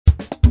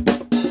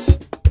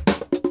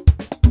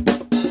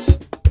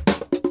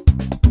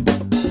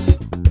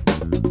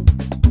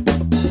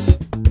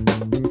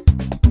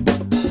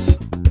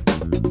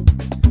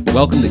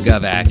Welcome to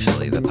Gov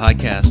Actually, the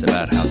podcast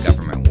about how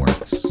government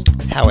works.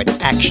 How it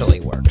actually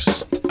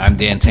works. I'm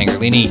Dan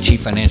Tangerlini, Chief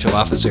Financial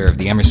Officer of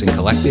the Emerson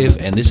Collective,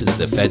 and this is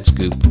the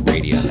FedScoop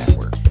Radio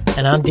Network.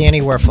 And I'm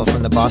Danny Werfel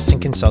from the Boston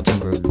Consulting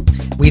Group.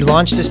 We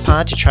launched this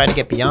pod to try to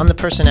get beyond the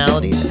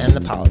personalities and the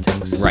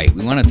politics. Right.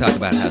 We want to talk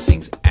about how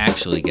things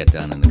actually get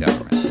done in the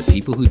government, the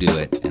people who do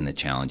it, and the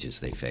challenges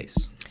they face.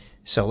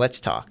 So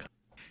let's talk.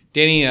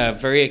 Danny,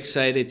 very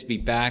excited to be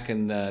back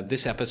in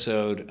this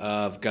episode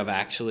of Gov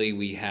Actually.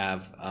 We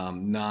have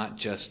not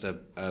just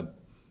a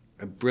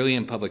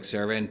brilliant public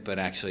servant, but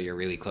actually a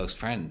really close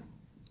friend.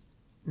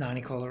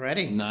 Nani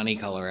Coloretti. Nani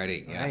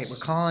Coloretti, yes. Right,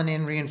 we're calling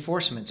in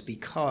reinforcements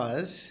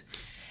because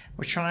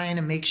we're trying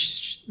to make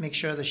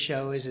sure the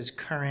show is as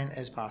current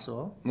as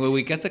possible. Well,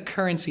 we got the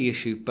currency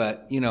issue,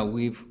 but you know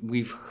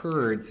we've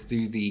heard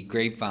through the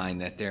grapevine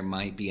that there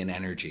might be an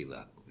energy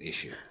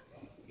issue.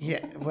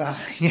 Yeah, well,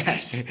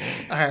 yes.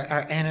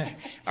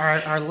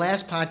 Our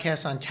last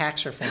podcast on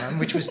tax reform,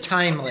 which was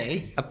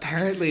timely,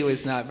 apparently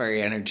was not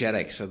very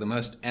energetic. So the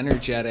most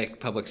energetic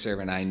public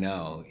servant I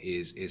know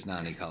is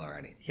Nani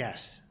Coloretti.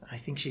 Yes. I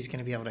think she's going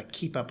to be able to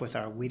keep up with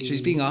our witty.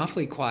 She's being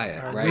awfully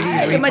quiet, right?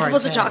 Am I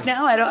supposed to talk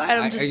now? I don't.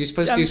 Are you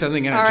supposed to do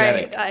something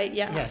energetic? All right.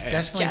 Yeah.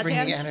 Yes, definitely Jazz bring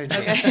hands? the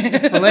energy.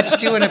 Okay. Well, let's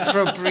do an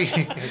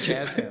appropriate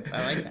jazz hands.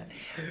 I like that.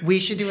 We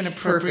should do an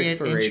appropriate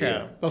Perfect for intro.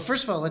 radio. Well,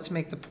 first of all, let's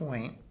make the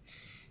point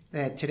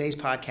that today's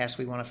podcast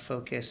we want to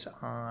focus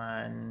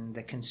on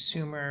the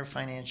Consumer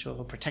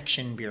Financial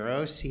Protection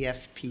Bureau,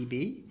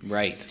 CFPB.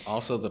 Right.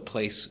 Also, the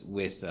place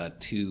with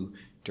two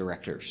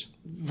directors.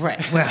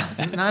 Right. Well,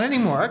 not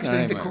anymore, because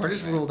I think the court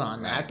has ruled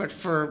on that. But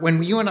for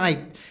when you and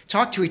I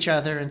talked to each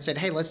other and said,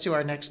 hey, let's do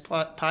our next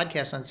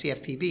podcast on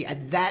CFPB,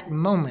 at that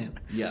moment,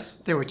 Yes.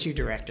 there were two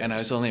directors. And I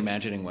was only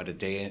imagining what a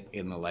day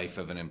in the life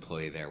of an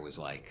employee there was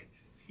like.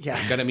 Yeah.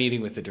 Got a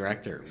meeting with the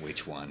director.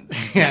 Which one?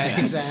 Yeah,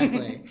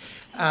 exactly.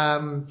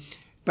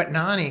 But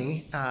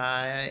Nani,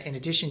 in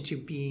addition to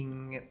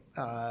being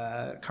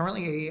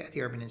currently at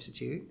the Urban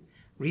Institute,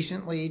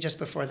 recently, just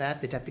before that,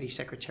 the Deputy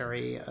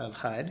Secretary of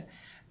HUD.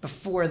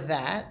 Before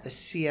that, the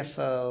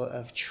CFO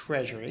of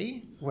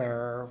Treasury,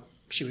 where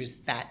she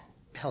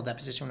held that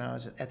position when I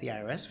was at the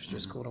IRS, which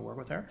was cool to work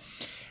with her.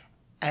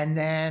 And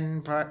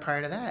then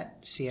prior to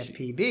that,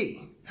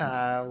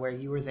 CFPB, where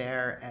you were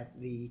there at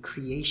the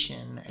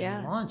creation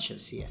and launch of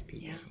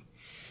CFPB. Yeah.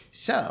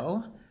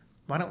 So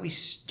why don't we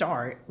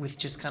start with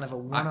just kind of a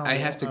one-on-one? I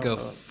have to go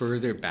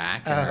further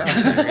back in our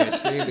career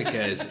history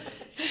because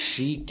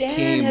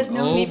Dan has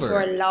known me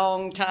for a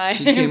long time.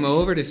 She came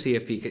over to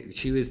CFP.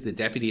 She was the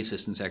Deputy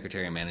Assistant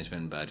Secretary of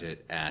Management and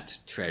Budget at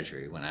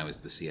Treasury when I was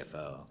the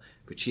CFO.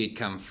 But she had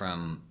come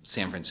from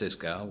San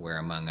Francisco, where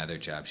among other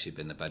jobs she'd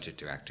been the budget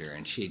director,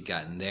 and she had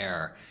gotten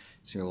there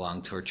through a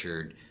long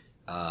tortured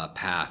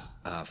path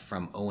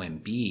from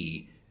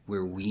OMB,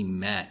 where we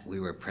met. We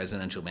were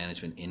presidential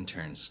management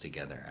interns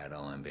together at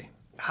OMB.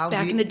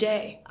 Back in the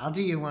day. I'll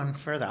do you one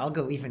further. I'll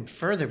go even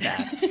further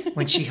back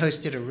when she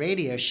hosted a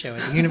radio show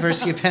at the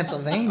University of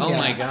Pennsylvania. Oh,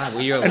 my God.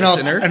 Were you a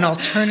listener? An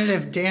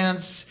alternative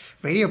dance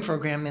radio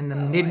program in the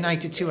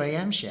midnight to 2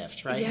 a.m.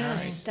 shift, right?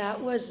 Yes,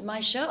 that was my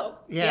show.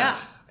 Yeah.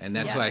 And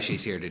that's why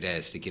she's here today,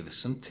 is to give us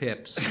some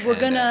tips. We're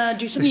going to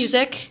do some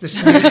music. The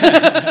Smiths,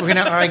 we're going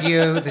to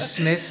argue the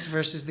Smiths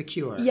versus the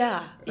Cure.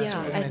 Yeah,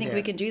 I think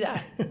we can do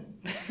that.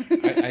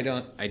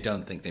 I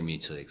don't think they're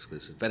mutually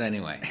exclusive. But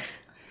anyway.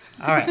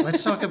 All right,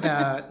 let's talk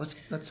about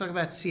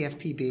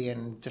CFPB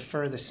and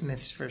defer the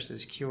Smiths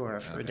versus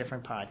Cure for a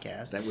different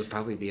podcast. That would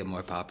probably be a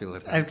more popular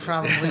podcast. It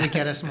probably would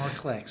get us more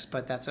clicks,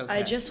 but that's okay.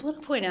 I just want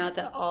to point out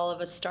that all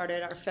of us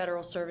started our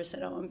federal service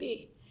at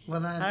OMB.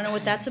 Well, I don't know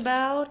what that's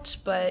about,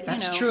 but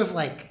that's true of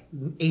like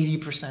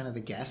 80% of the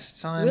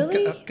guests on.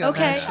 Really? Go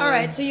okay, actually. all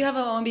right. So you have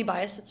an OMB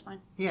bias. That's fine.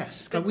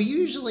 Yes, but we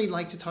usually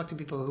like to talk to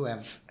people who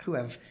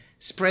have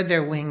spread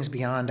their wings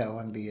beyond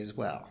OMB as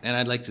well. And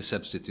I'd like to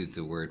substitute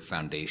the word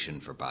foundation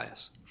for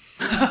bias.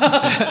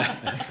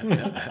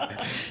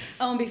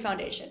 OMB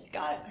Foundation.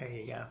 Got it. There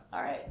you go.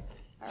 All right.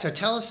 So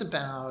tell us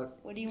about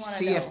what do you want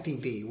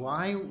CFPB.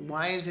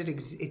 Why is it?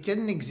 It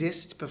didn't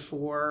exist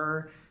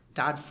before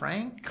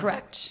Dodd-Frank?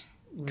 Correct.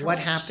 What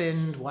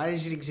happened? Why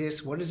does it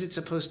exist? What is it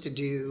supposed to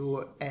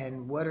do?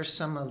 And what are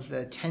some of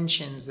the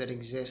tensions that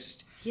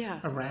exist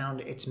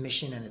around its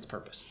mission and its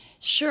purpose?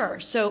 Sure.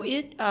 So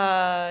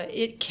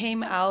it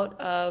came out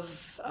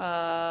of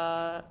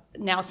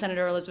now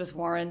Senator Elizabeth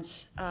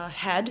Warren's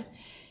head.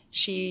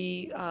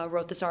 She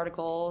wrote this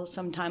article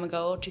some time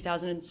ago,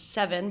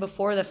 2007,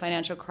 before the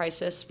financial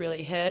crisis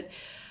really hit.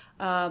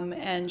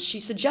 And she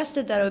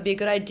suggested that it would be a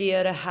good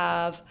idea to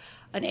have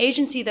an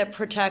agency that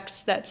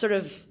protects, that sort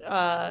of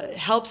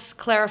helps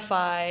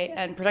clarify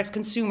and protects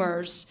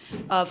consumers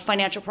of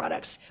financial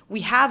products.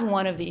 We have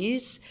one of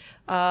these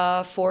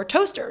for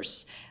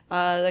toasters.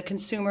 the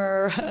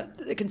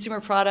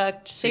Consumer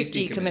Product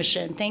Safety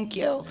Commission. Thank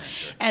you. Yeah,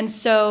 sure. And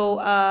so,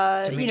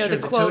 To make sure the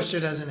quote, toaster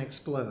doesn't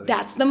explode.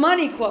 that's the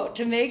money quote,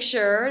 to make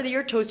sure that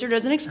your toaster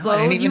doesn't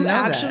explode. didn't even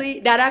know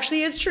that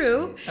actually is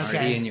true. It's already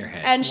Okay. in your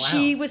head. And Wow.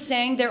 she was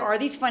saying there are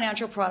these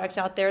financial products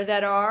out there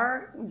that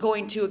are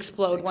going to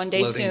explode one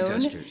day soon.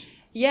 Exploding toasters.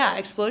 Yeah,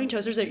 exploding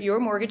toasters, that your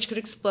mortgage could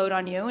explode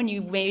on you, and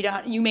you may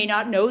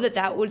not know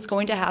that was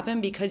going to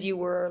happen because you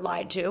were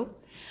lied to.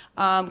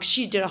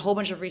 She did a whole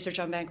bunch of research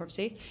on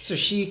bankruptcy. So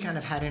she kind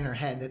of had in her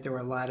head that there were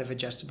a lot of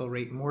adjustable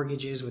rate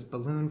mortgages with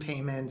balloon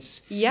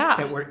payments Yeah.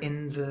 that were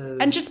in the...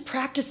 And just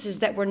practices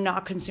that were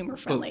not consumer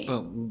friendly.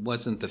 But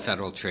wasn't the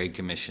Federal Trade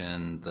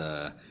Commission,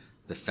 the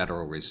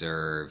Federal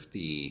Reserve,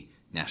 the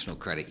National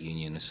Credit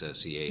Union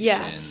Association,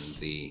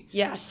 Yes.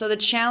 Yes. So the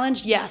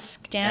challenge, yes,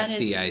 Dan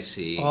is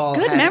FDIC?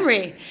 good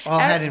memory. All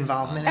had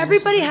involvement in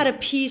Everybody this? had a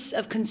piece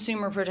of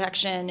consumer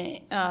protection.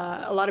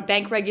 A lot of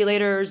bank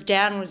regulators.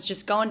 Dan was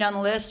just going down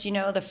the list.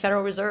 The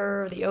Federal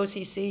Reserve, the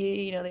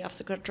OCC, the Office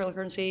of Control of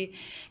Currency.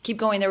 Keep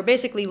going. There were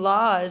basically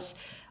laws.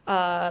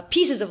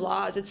 Pieces of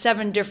laws at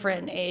 7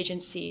 different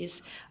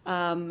agencies,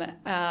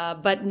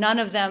 but none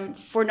of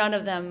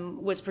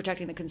them was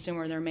protecting the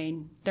consumer, their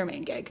main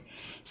gig.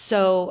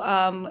 So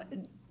a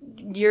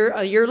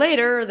year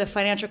later, the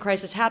financial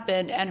crisis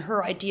happened, and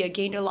her idea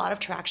gained a lot of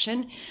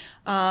traction,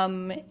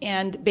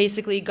 and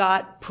basically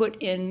got put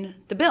in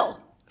the bill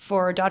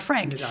for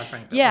Dodd-Frank. The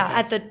Dodd-Frank bill, Yeah, okay.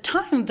 at the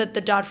time that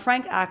the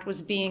Dodd-Frank Act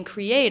was being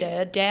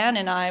created, Dan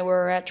and I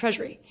were at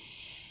Treasury.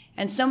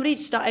 And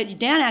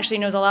Dan actually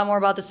knows a lot more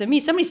about this than me.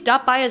 Somebody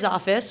stopped by his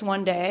office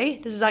one day.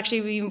 This is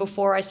actually even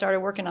before I started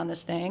working on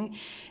this thing,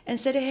 and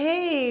said,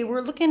 "Hey,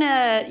 we're looking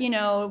at,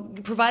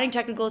 providing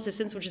technical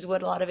assistance, which is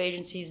what a lot of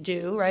agencies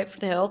do, right, for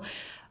the Hill,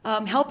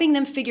 helping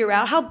them figure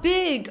out how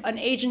big an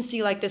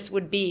agency like this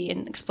would be,"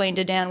 and explained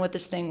to Dan what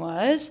this thing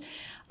was.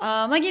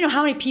 How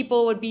many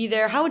people would be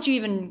there? How would you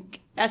even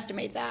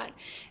estimate that?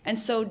 And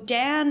so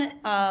Dan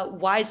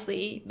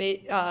wisely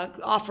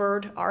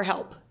offered our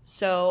help.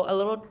 So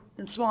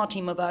a small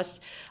team of us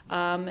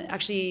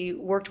actually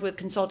worked with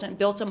consultant,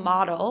 built a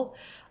model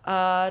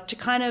to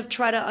kind of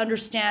try to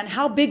understand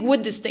how big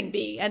would this thing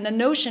be. And the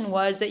notion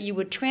was that you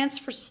would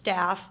transfer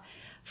staff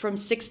from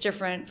 6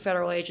 different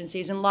federal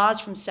agencies and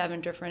laws from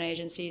 7 different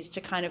agencies to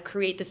kind of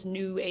create this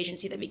new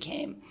agency that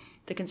became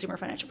the Consumer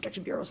Financial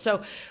Protection Bureau.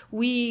 So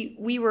we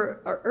were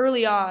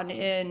early on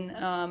in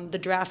the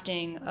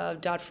drafting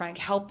of Dodd-Frank,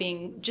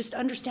 helping just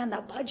understand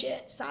the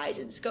budget, size,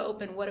 and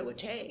scope, and what it would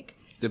take.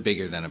 The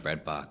bigger than a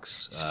bread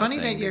box. It's funny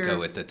thing that you're... to go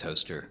with the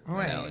toaster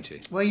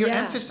analogy. Well, you're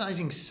Yeah.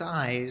 emphasizing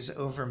size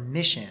over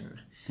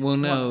mission. Well,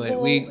 no,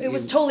 It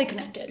was totally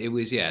connected. It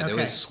was, there Okay.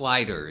 was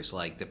sliders,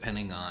 like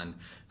depending on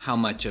how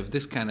much of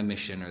this kind of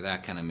mission or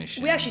that kind of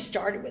mission. We actually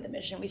started with a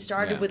mission. We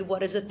started Yeah. with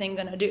what is the thing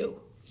going to do,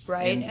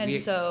 right?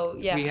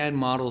 We had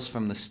models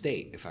from the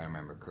state, if I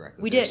remember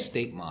correctly. We There's did.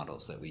 state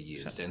models that we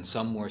used, and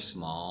some were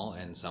small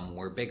and some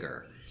were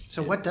bigger.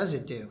 So what does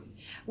it do?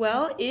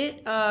 Well,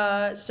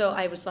 so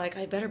I was like,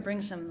 I better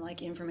bring some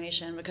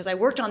information, because I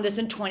worked on this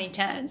in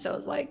 2010. So it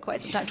was like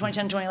quite some time,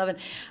 2010,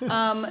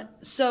 2011.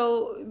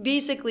 So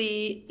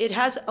basically it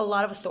has a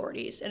lot of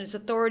authorities, and its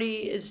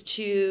authority is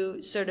to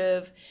sort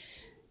of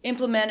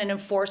implement and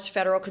enforce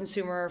federal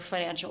consumer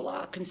financial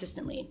law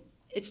consistently.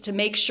 It's to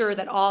make sure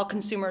that all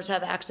consumers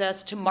have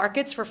access to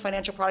markets for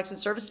financial products and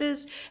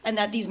services, and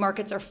that these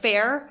markets are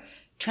fair,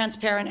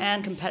 transparent,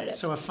 and competitive.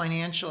 So a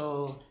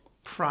financial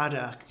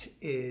product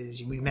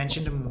is, we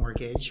mentioned a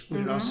mortgage.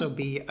 Would it also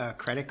be a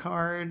credit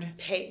card?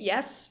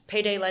 Yes,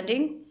 payday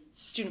lending,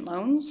 student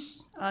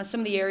loans, some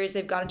of the areas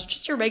they've gone into,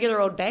 just your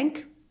regular old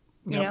bank,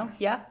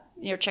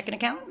 your checking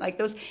account, like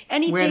those,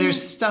 anything. Where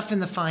there's stuff in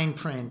the fine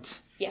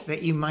print Yes.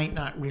 that you might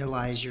not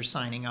realize you're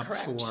signing up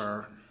Correct.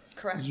 for.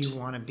 Correct. You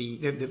want to be,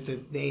 the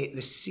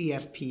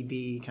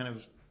CFPB kind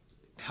of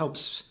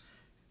helps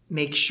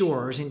make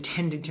sure, is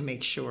intended to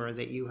make sure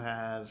that you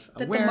have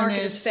that awareness. the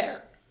market is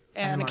fair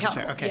and the market's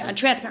accountable, fair, okay. and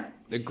transparent.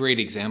 A great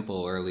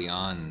example early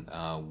on,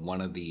 one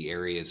of the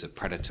areas of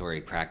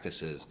predatory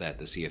practices that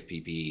the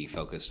CFPB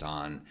focused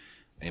on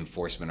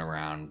enforcement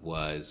around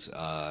was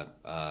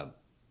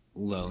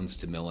loans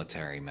to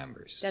military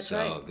members. That's so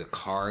right. the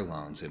car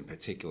loans in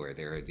particular,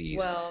 there are these.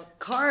 Well,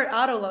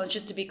 auto loans,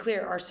 just to be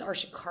clear, are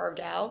carved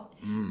out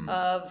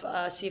of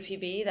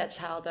CFPB. That's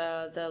how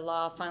the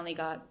law finally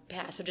got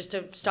passed. So just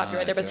to stop you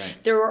right there. But that's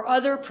right. there were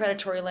other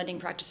predatory lending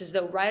practices,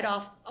 though, right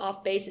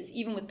off basis,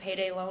 even with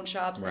payday loan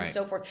shops and Right.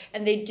 so forth.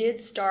 And they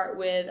did start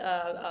with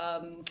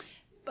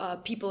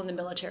people in the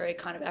military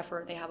kind of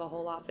effort. They have a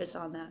whole office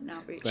on that and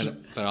outreach.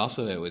 But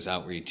also it was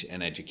outreach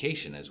and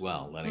education as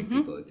well, letting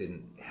people, it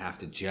didn't have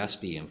to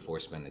just be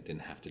enforcement, it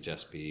didn't have to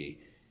just be,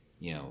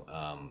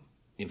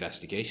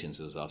 investigations.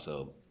 It was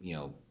also,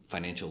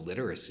 financial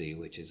literacy,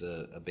 which is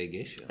a big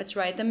issue. That's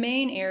right. The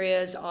main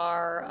areas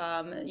are,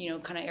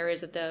 kind of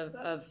areas of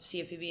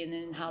CFPB, and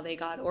then how they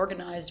got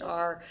organized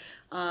are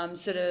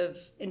sort of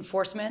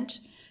enforcement,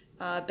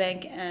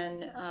 bank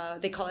and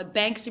they call it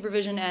bank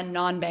supervision and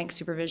non-bank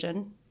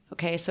supervision.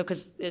 Okay, so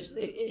because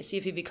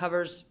CFPB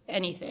covers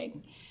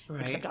anything,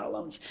 Right. except auto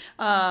loans.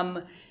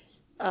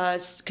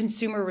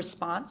 Consumer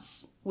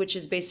response, which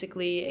is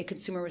basically a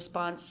consumer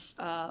response,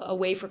 a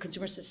way for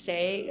consumers to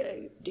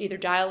say, either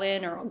dial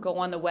in or go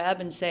on the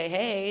web and say,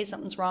 hey,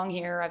 something's wrong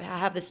here. I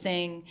have this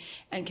thing,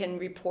 and can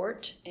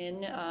report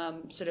in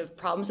sort of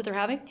problems that they're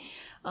having.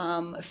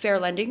 Fair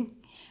lending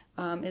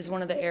is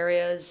one of the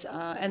areas.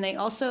 And they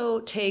also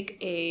take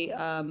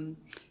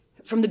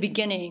from the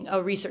beginning,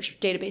 a research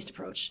database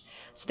approach.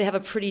 So they have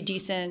a pretty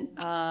decent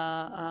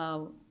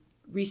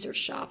research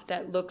shop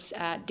that looks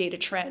at data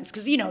trends.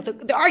 Because,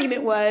 the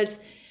argument was,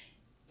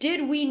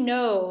 did we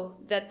know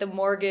that the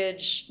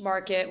mortgage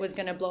market was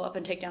going to blow up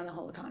and take down the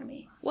whole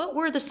economy? What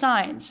were the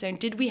signs? And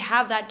did we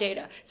have that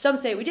data? Some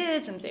say we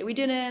did, some say we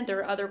didn't. There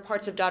are other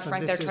parts of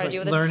Dodd-Frank that are trying to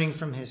deal with it. Learning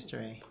from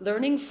history.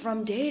 Learning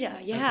from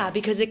data,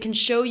 because it can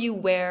show you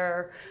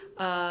where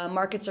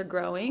markets are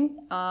growing,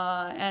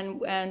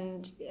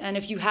 and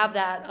if you have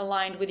that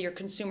aligned with your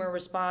consumer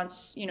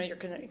response, your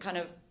kind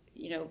of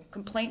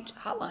complaint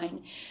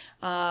hotline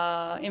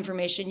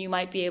information, you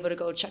might be able to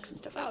go check some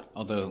stuff out.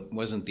 Although,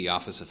 wasn't the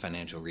Office of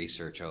Financial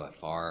Research,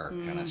 OFR,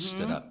 kind of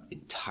stood up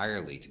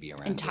entirely to be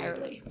around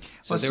data.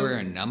 So there were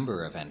a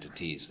number of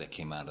entities that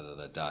came out of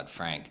the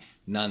Dodd-Frank,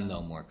 none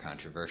though more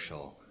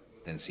controversial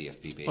than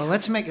CFPB. Well,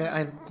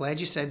 I'm glad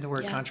you said the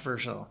word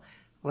controversial.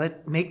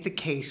 Let's make the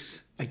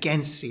case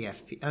against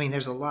CFP. I mean,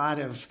 there's a lot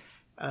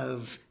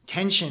of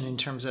tension in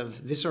terms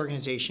of this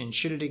organization.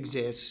 Should it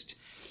exist?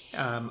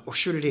 Or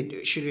should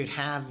it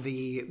have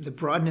the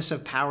broadness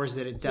of powers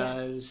that it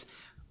does? Yes.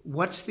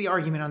 What's the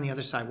argument on the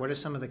other side? What are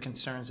some of the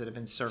concerns that have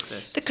been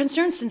surfaced? The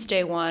concerns since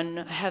day one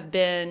have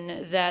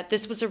been that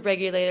this was a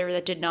regulator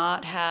that did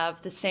not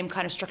have the same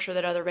kind of structure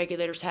that other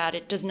regulators had.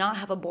 It does not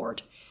have a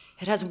board.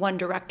 It has one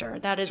director.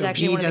 That is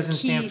actually one of the key... doesn't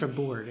stand for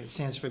board. It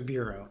stands for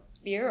bureau.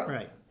 Bureau.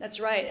 Right. That's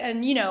right.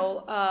 And,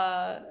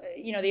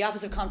 the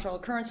Office of Comptroller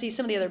of Currency,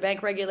 some of the other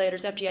bank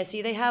regulators,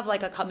 FDIC, they have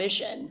like a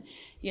commission,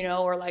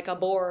 or like a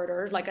board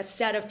or like a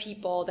set of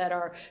people that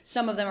are,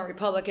 some of them are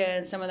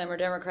Republican, some of them are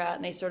Democrat,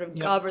 and they sort of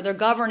govern. Their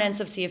governance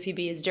of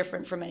CFPB is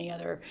different from any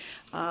other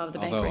of the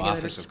bank regulators. Although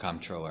Office of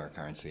Comptroller of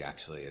Currency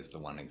actually is the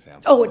one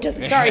example. Oh, it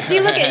doesn't. Sorry. See,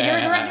 look at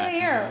you're directing me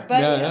here.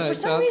 But for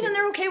some reason,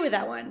 they're okay with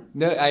that one.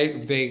 No,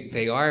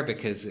 they are,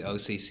 because the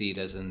OCC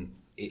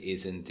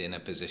isn't in a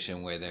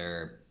position where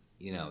they're,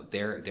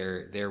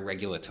 their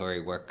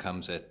regulatory work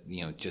comes at,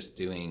 just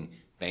doing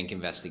bank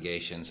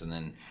investigations and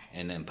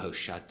then post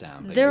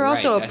shutdown. But they're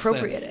also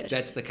appropriated.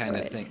 That's the kind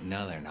of thing.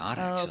 No, they're not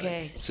actually.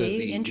 Okay. So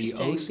interesting.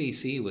 The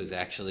OCC was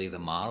actually the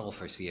model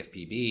for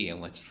CFPB,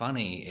 and what's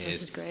funny is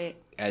this is great.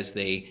 As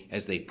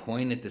they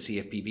point at the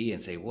CFPB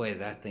and say, "Boy,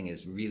 that thing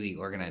is really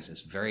organized in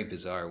this very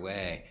bizarre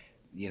way."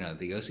 The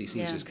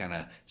OCC is just kind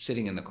of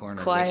sitting in the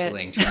corner,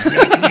 whistling, trying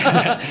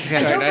not to get,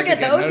 and don't forget,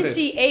 the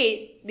OCC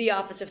ate the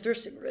Office of Thrift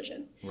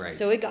Supervision. Right.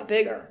 So it got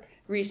bigger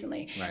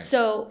recently. Right.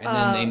 So and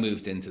then they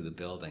moved into the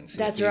building. So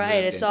that's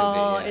right. It's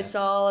all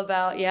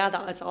about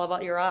it's all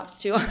about your ops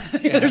too on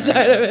the other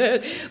side of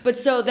it. But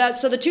so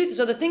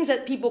the things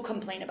that people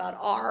complain about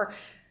are,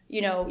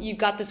 you've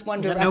got this one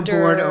director. No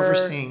board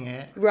overseeing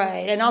it.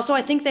 Right. And also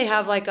I think they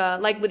have like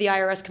with the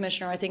IRS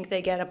commissioner, I think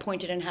they get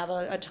appointed and have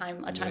a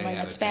timeline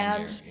that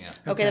spans.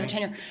 Okay, they have a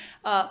tenure.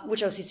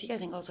 Which OCC I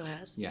think also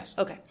has. Yes.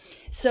 Okay.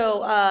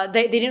 So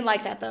they didn't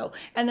like that though.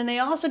 And then they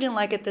also didn't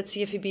like it that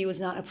CFPB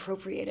was not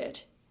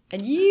appropriated.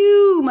 And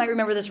you might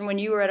remember this from when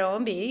you were at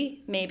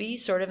OMB, maybe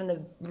sort of in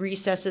the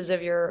recesses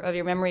of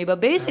your memory. But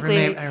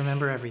basically, I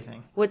remember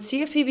everything. What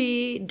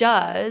CFPB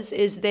does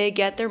is they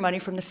get their money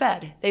from the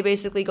Fed. They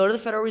basically go to the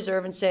Federal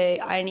Reserve and say,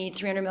 "I need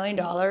 $300 million,"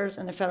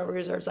 and the Federal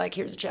Reserve's like,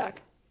 "Here's a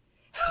check."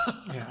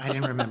 Yeah, I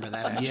didn't remember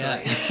that actually. Yeah,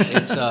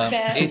 it's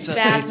fascinating.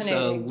 It's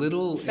a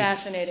little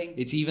fascinating.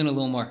 It's even a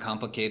little more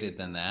complicated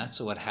than that.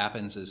 So what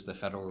happens is the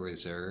Federal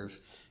Reserve,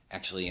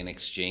 actually in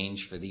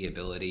exchange for the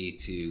ability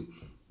to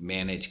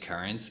manage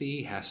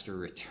currency, has to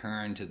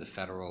return to the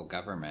federal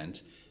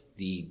government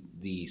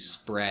the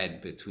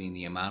spread between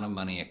the amount of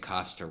money it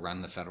costs to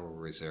run the Federal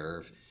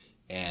Reserve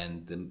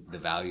and the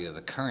value of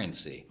the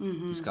currency.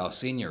 Mm-hmm. It's called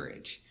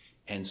seigniorage.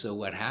 And so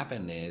what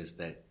happened is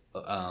that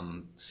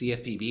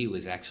CFPB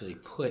was actually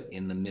put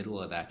in the middle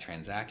of that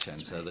transaction.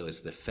 That's right. So there was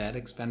the Fed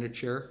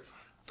expenditure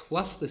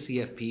plus the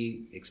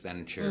CFP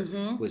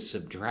expenditure was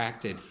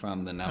subtracted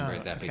from the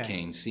number that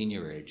became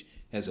seigniorage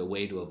as a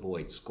way to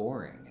avoid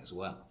scoring as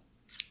well.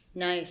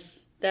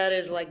 Nice. That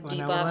is like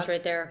deep ops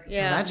right there.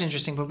 Yeah. Well, that's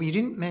interesting. But you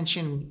didn't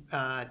mention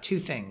two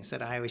things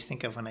that I always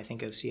think of when I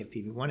think of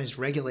CFPB. One is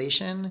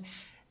regulation,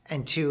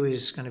 and two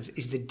is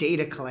is the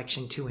data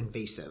collection too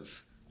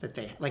invasive? That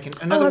they like.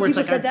 In other words,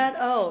 people said that.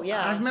 Oh,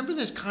 yeah. I remember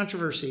this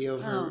controversy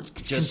over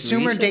Just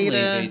consumer recently,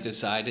 data. They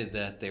decided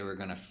that they were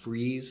going to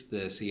freeze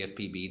the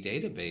CFPB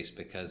database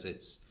because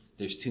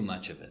there's too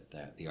much of it.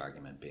 The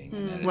argument being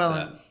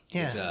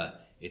that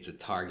it's a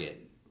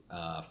target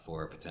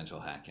for potential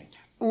hacking.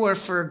 Or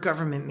for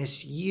government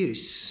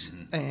misuse.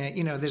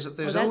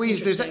 There's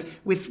always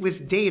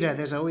with data.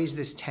 There's always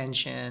this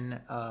tension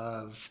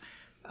of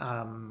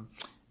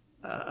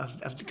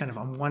of the kind of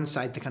on one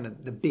side, the kind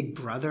of the big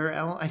brother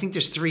element. I think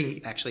there's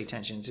three actually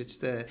tensions. It's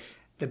the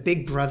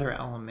big brother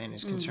element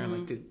is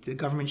concerned, like the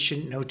government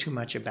shouldn't know too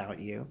much about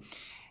you.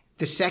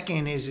 The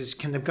second is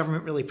can the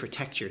government really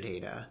protect your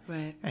data?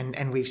 Right.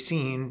 And we've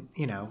seen,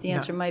 the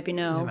answer might be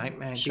no.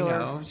 Might sure. be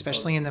no,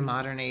 especially in the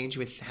modern age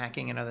with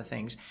hacking and other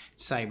things,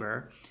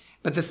 cyber.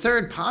 But the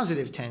third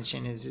positive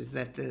tension is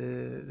that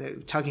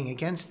the tugging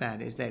against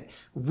that is that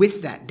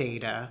with that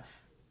data,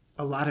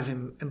 a lot of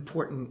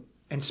important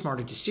and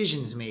smarter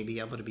decisions may be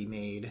able to be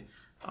made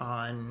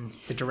on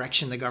the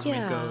direction the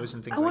government goes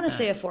and things like that. I want to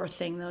say a fourth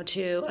thing, though,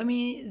 too. I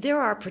mean, there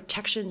are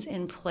protections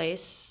in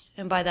place,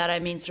 and by that I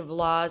mean sort of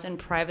laws and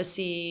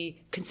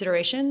privacy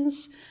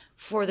considerations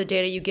for the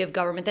data you give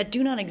government that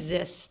do not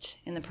exist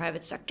in the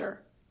private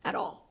sector at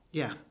all.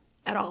 Yeah.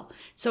 At all.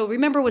 So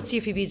remember what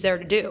CFPB is there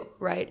to do,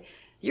 right?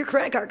 Your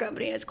credit card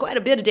company has quite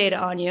a bit of data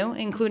on you,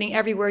 including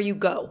everywhere you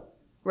go.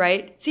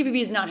 Right? CFPB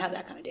does not have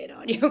that kind of data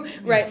on you,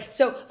 right? Yeah.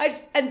 So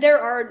there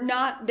are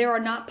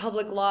not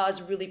public laws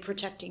really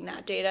protecting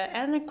that data,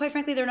 and then, quite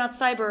frankly, there are not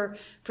cyber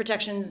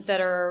protections that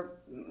are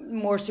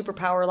more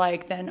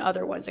superpower-like than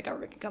other ones that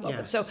government can come up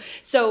with.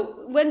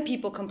 So when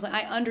people complain,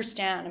 I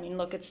understand. I mean,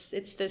 look, it's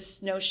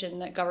this notion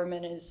that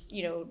government is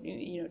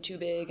too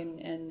big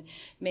and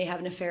may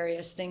have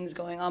nefarious things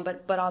going on,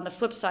 but on the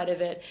flip side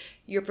of it,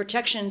 your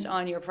protections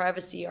on your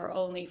privacy are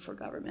only for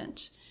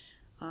government.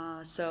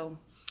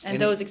 And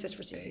those exist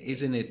for CFPB.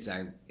 Isn't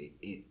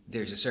it?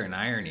 There's a certain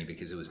irony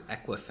because it was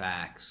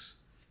Equifax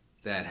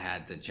that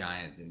had the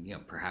giant,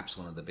 perhaps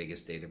one of the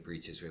biggest data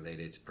breaches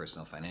related to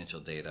personal financial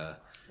data.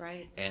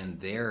 Right. And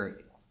they're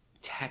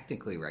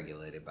technically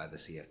regulated by the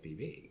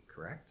CFPB,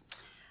 correct?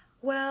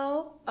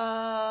 Well,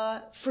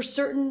 for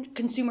certain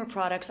consumer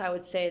products, I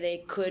would say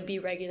they could be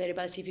regulated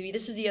by the CFPB.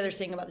 This is the other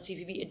thing about the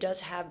CFPB. It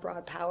does have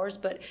broad powers,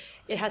 but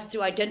it has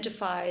to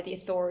identify the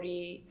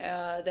authority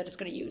that it's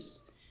going to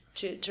use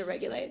to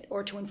regulate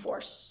or to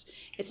enforce.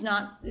 It's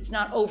not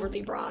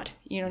overly broad,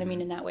 you know what I mean,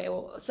 in that way.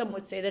 Well, some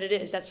would say that it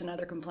is. That's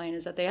another complaint,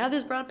 is that they have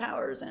these broad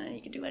powers and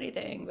you can do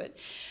anything. But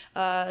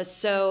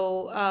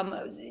so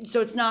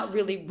it's not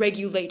really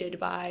regulated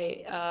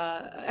by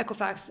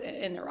Equifax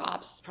in their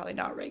ops. It's probably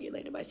not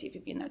regulated by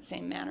CFPB in that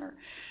same manner.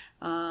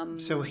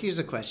 So here's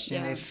a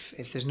question: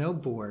 if there's no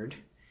board,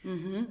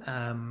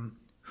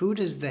 who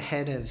does the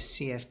head of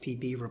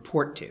CFPB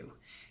report to?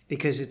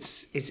 Because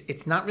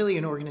it's not really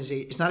an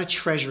organization. It's not a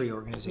treasury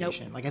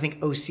organization. Nope. Like I think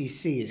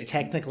OCC is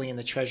technically in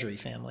the treasury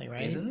family,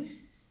 right? Isn't it?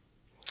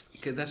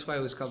 Because that's why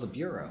it was called the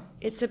bureau.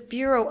 It's a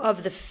bureau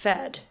of the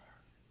Fed,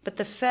 but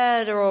the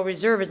Federal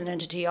Reserve as an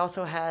entity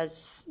also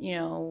has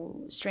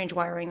strange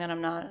wiring that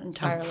I'm not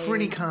entirely. I'm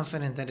pretty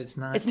confident that it's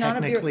not not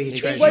technically a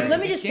treasury. It was. Let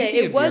me just say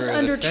it was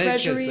under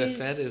Treasury. The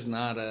Fed is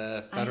not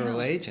a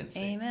federal agency.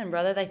 Amen,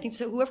 brother. I think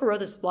so. Whoever wrote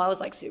this law was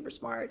like super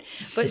smart.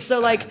 But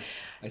so like.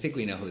 I think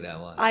we know who that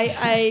was.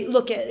 I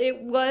look at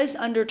it was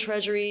under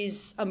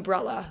Treasury's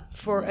umbrella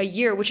for a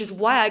year, which is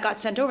why I got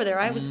sent over there.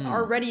 I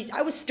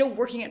was still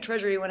working at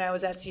Treasury when I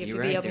was at CFPB. You're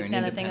right. Able to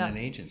stand that thing up. They're an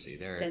independent agency.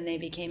 Then they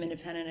became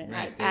independent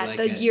right. at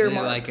the year mark.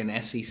 They're like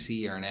an SEC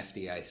or an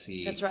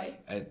FDIC. That's right.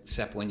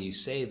 Except when you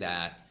say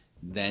that,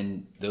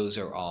 then those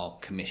are all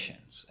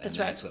commissions, and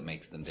that's what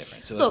makes them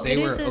different. So if they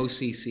were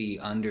OCC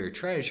under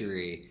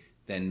Treasury,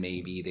 then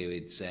maybe they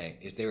would say,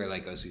 if they were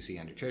like OCC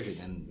under Treasury,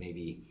 then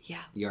maybe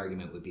the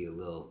argument would be a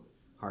little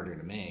harder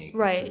to make,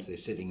 right? Since they're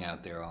sitting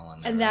out there all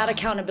on their own. And that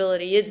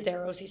accountability is their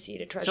OCC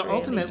to Treasury. So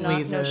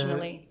ultimately,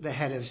 notionally, the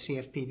head of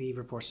CFPB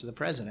reports to the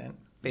president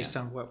based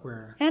on what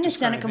we're and is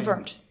Senate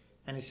confirmed.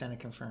 And is Senate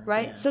confirmed,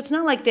 right? Yeah. So it's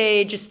not like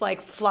they just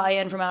like fly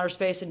in from outer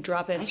space and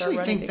drop in. I actually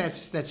think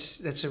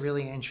that's a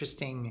really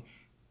interesting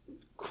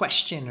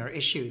question or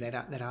issue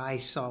that I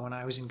saw when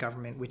I was in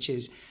government, which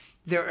is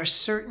there are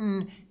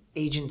certain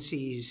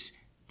agencies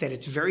that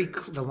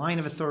the line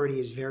of authority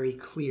is very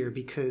clear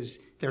because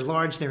they're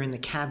large, they're in the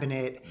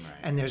cabinet,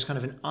 and there's kind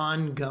of an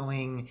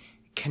ongoing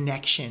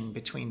connection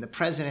between the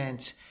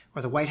president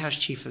or the White House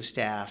chief of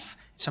staff,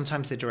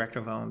 sometimes the director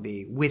of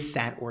OMB, with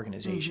that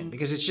organization.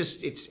 Because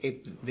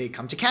they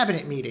come to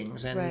cabinet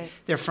meetings and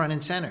they're front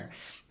and center.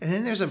 And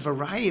then there's a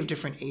variety of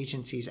different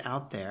agencies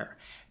out there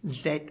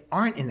that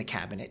aren't in the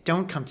cabinet,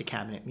 don't come to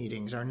cabinet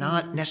meetings, are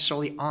not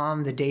necessarily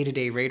on the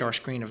day-to-day radar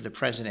screen of the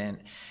president.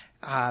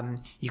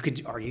 You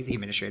could argue the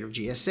administrator of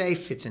GSA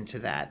fits into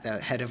that.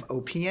 The head of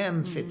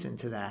OPM fits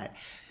into that.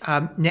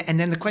 And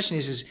then the question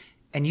is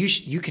and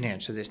you can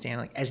answer this, Dan,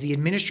 like as the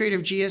administrator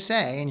of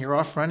GSA and you're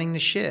off running the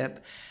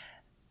ship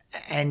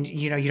and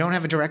you don't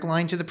have a direct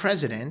line to the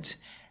president,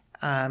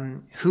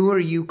 who are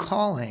you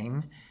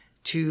calling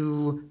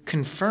to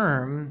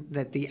confirm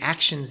that the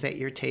actions that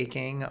you're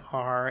taking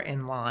are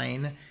in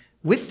line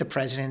with the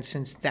president,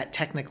 since that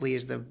technically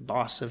is the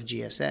boss of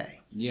GSA?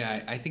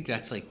 Yeah, I think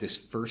that's like this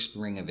first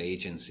ring of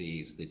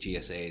agencies, the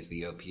GSAs,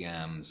 the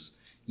OPMs.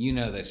 You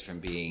know this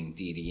from being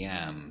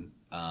DDM,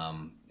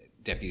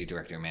 Deputy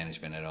Director of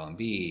Management at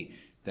OMB,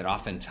 that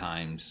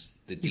oftentimes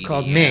the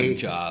DDM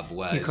job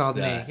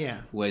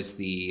was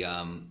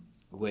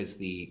was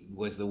the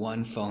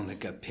one phone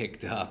that got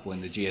picked up when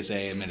the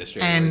GSA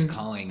administrator was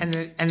calling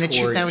towards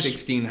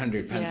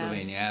 1600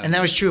 Pennsylvania Avenue. And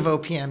that was true of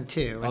OPM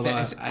too. Although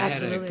I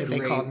had a They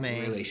called me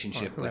great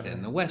relationship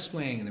within the West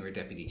Wing, and there were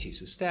deputy chiefs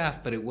of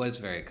staff, but it was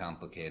very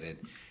complicated.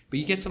 But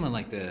you get someone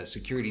like the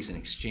Securities and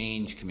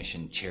Exchange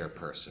Commission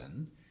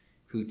chairperson,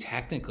 who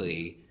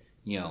technically,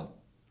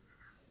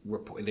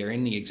 they're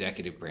in the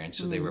executive branch,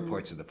 so they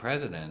report to the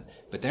president,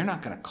 but they're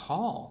not going to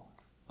call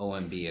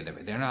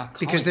OMB. They're not calling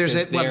because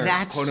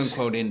that's quote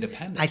unquote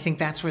independent. I think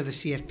that's where the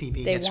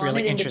CFPB gets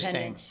really interesting.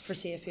 Independence for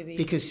CFPB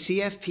because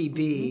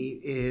CFPB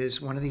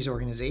is one of these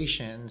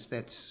organizations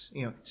that's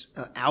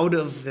out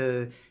of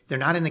the. They're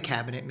not in the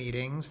cabinet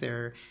meetings.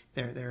 They're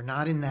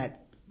not in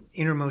that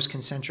innermost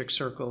concentric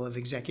circle of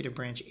executive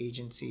branch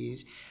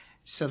agencies.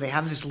 So they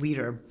have this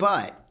leader,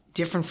 but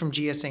different from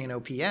GSA and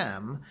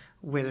OPM,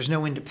 where there's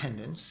no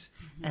independence.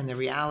 And the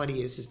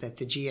reality is that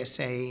the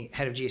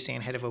head of GSA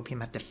and head of OPM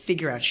have to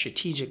figure out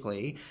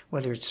strategically,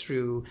 whether it's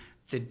through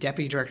the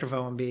deputy director of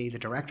OMB, the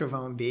director of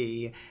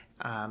OMB,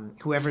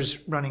 whoever's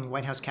running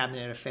White House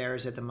Cabinet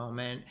Affairs at the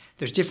moment.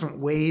 There's different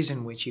ways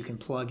in which you can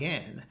plug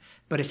in.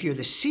 But if you're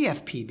the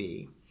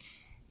CFPB,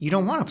 you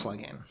don't want to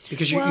plug in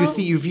because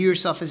you view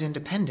yourself as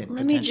independent.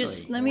 Let me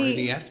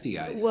the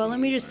FDIC. Well, let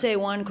me just say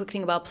one quick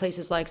thing about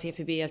places like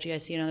CFPB,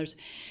 FDIC, and others.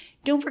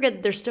 Don't forget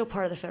that they're still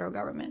part of the federal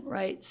government,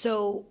 right?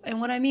 So, and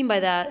what I mean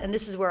by that, and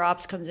this is where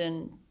ops comes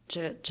in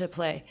to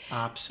play.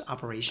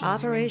 Operations.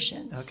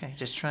 Okay,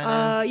 just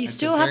trying to. You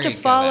still have to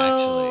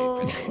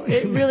follow.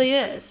 It really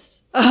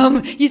is.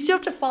 You still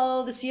have to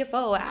follow the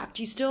CFO Act.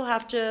 You still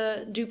have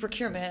to do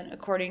procurement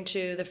according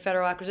to the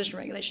federal acquisition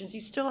regulations.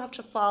 You still have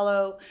to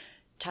follow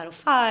Title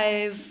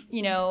V.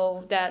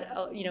 That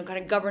kind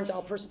of governs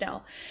all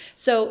personnel.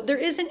 So there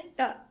isn't.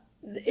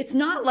 It's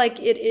not like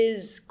it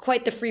is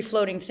quite the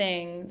free-floating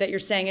thing that you're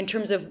saying in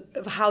terms of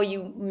how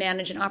you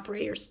manage and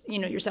operate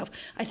yourself.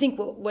 I think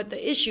what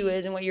the issue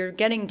is and what you're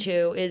getting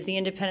to is the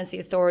independence, the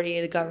authority,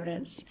 the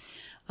governance,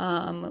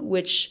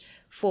 which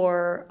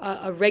for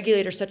a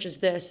regulator such as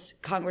this,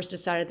 Congress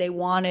decided they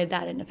wanted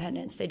that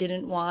independence. They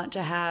didn't want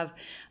to have.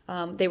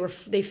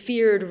 They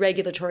feared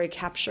regulatory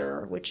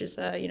capture, which is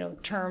a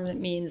term that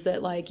means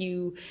that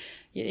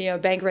a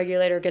bank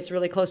regulator gets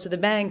really close to the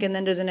bank and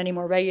then doesn't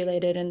anymore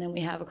regulate it, and then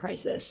we have a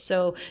crisis.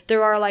 So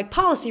there are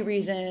policy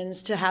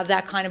reasons to have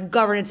that kind of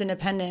governance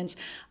independence.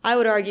 I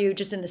would argue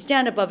just in the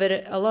stand-up of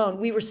it alone,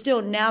 we were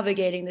still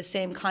navigating the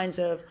same kinds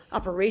of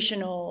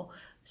operational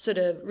sort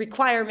of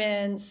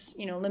requirements,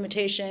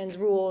 limitations,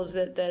 rules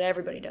that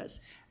everybody does.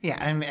 Yeah,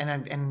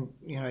 and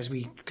as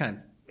we kind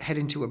of head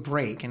into a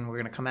break, and we're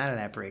going to come out of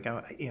that break,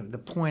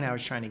 the point I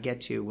was trying to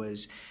get to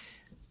was,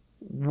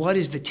 what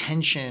is the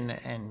tension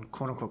and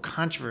quote-unquote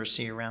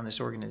controversy around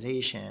this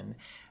organization?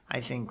 I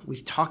think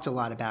we've talked a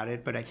lot about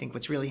it, but I think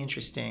what's really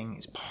interesting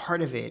is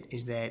part of it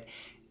is that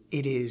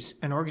it is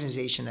an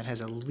organization that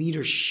has a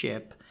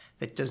leadership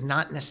that does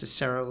not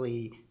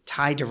necessarily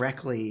tie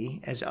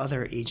directly as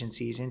other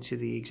agencies into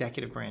the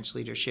executive branch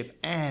leadership,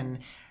 and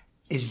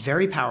is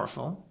very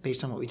powerful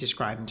based on what we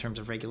described in terms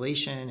of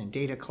regulation and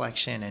data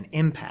collection and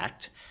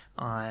impact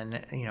on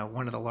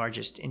one of the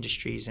largest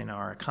industries in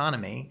our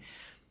economy.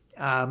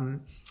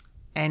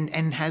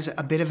 And has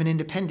a bit of an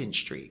independent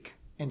streak.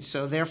 And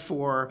so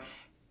therefore,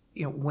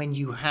 when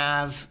you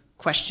have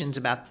questions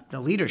about the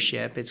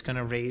leadership, it's going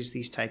to raise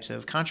these types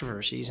of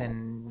controversies.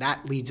 And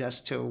that leads us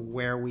to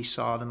where we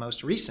saw the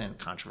most recent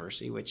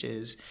controversy, which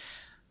is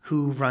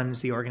who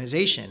runs the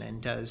organization,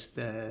 and does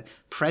the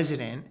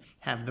president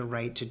have the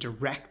right to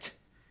direct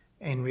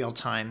in real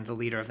time the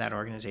leader of that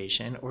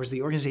organization, or is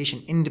the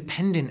organization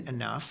independent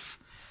enough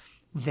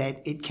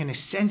that it can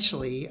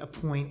essentially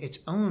appoint its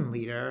own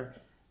leader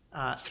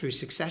through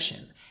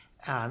succession?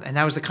 And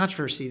that was the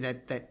controversy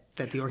that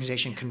the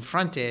organization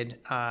confronted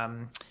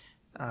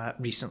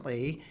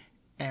recently.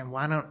 And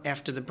why don't,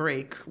 after the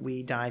break,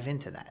 we dive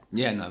into that?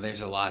 Yeah, no, there's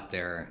a lot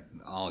there.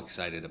 All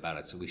excited about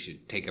it, so we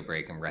should take a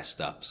break and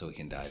rest up so we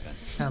can dive in.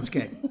 Sounds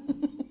good.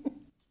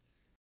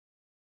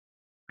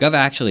 Gov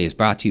Actually is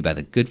brought to you by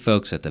the good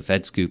folks at the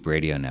FedScoop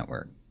Radio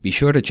Network. Be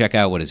sure to check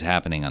out what is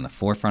happening on the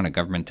forefront of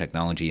government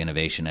technology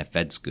innovation at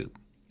FedScoop,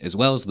 as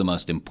well as the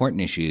most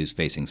important issues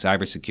facing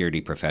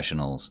cybersecurity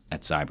professionals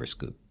at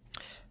Cyberscoop.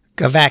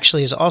 Gov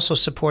Actually is also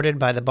supported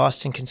by the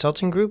Boston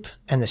Consulting Group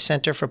and the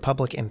Center for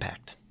Public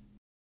Impact.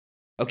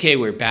 Okay,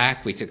 we're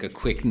back. We took a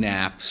quick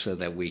nap so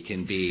that we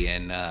can be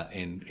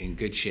in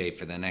good shape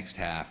for the next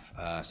half,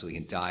 so we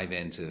can dive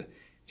into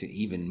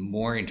even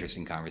more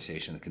interesting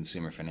conversation, the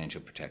Consumer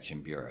Financial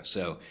Protection Bureau.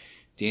 So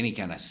Danny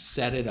kind of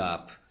set it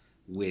up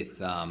with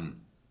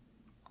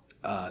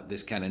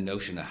this kind of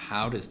notion of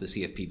how does the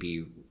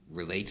CFPB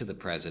relate to the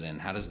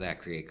president? How does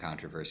that create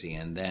controversy?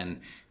 And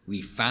then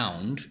we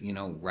found,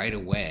 right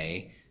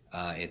away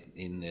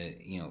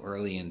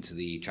early into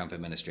the Trump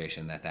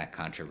administration that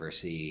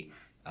controversy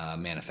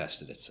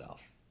manifested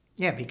itself.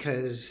 Yeah,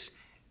 because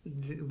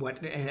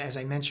as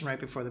I mentioned right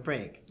before the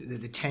break,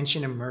 the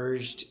tension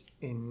emerged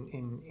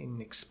in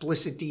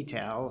explicit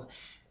detail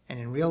and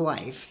in real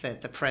life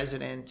that the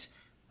president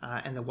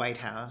and the White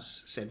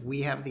House said,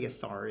 we have the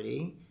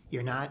authority.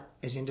 You're not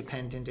as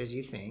independent as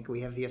you think.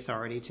 We have the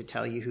authority to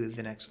tell you who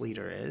the next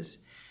leader is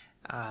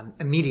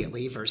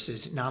immediately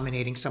versus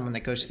nominating someone that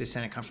goes through the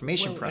Senate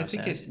confirmation process.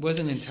 I think it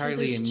wasn't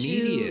entirely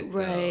immediate,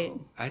 right.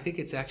 though. I think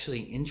it's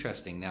actually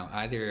interesting. Now,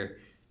 either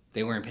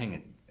they weren't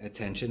paying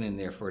attention and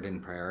therefore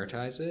didn't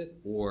prioritize it,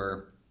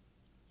 or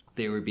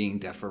they were being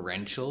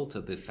deferential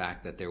to the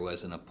fact that there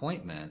was an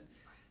appointment.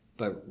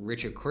 But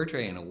Richard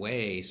Cordray, in a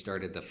way,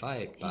 started the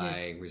fight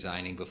by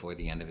resigning before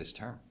the end of his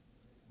term.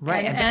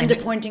 Right, and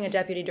appointing a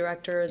deputy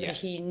director that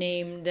Yes. he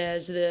named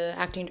as the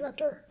acting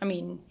director. I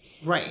mean,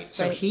 right.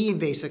 So right.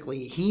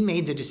 he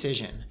made the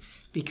decision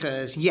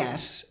because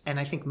yes, and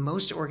I think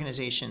most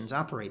organizations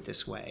operate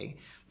this way,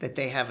 that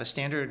they have a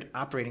standard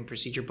operating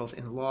procedure both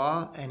in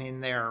law and in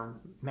their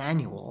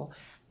manual,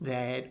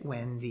 that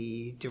when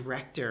the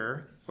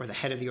director or the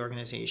head of the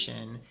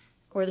organization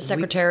or the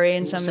secretary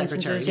in some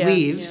instances,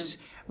 leaves.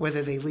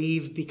 Whether they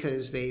leave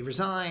because they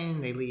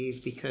resign, they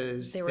leave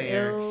because they were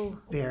ill,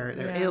 they're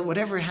ill,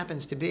 whatever it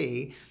happens to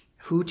be,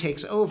 who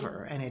takes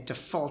over, and it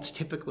defaults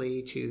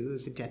typically to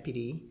the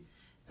deputy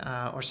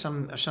or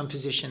some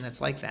position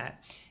that's like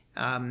that,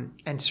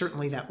 and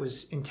certainly that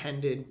was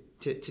intended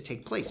to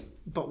take place.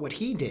 But what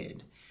he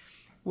did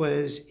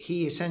was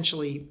he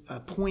essentially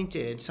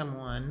appointed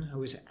someone who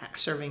was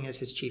serving as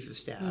his chief of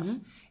staff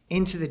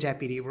into the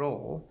deputy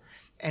role,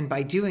 and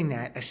by doing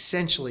that,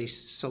 essentially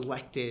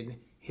selected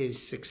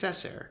his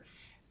successor,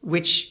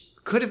 which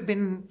could have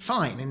been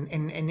fine.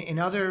 And in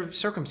other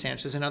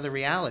circumstances, in other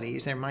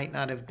realities, there might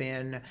not have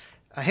been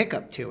a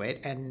hiccup to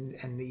it. And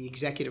the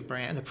executive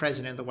branch, the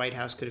president of the White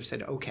House could have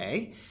said,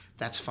 okay,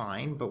 that's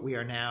fine, but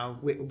we're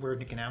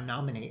going to now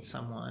nominate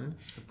someone.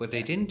 But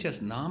they didn't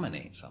just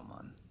nominate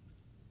someone.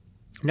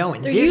 No,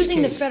 in they're this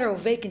using case, the Federal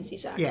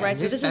Vacancies Act, Yeah, right?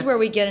 So this is where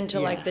we get into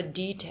like the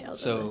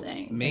details of the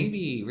thing. So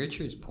maybe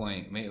Richard's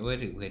point,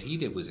 what he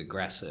did was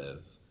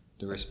aggressive.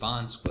 The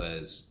response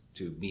was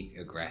to meet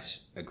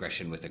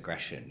aggression with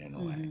aggression in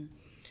a way.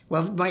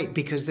 Well, right,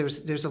 because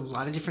there's a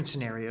lot of different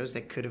scenarios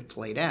that could have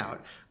played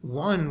out.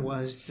 One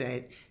was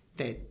that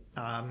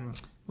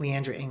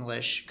Leandra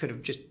English could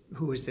have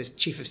who was this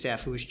chief of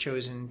staff who was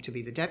chosen to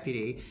be the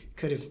deputy,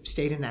 could have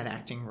stayed in that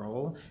acting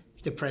role.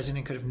 The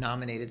president could have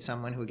nominated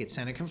someone who would get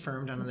Senate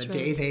confirmed. And on the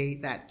day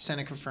that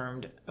Senate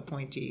confirmed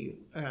appointee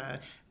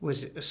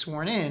was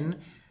sworn in,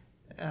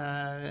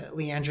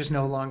 Leandra's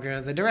no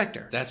longer the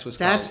director. That's what's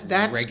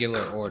called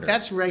regular order.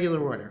 That's regular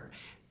order.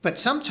 But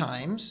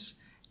sometimes,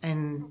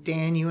 and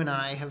Dan, you and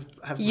I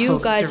have you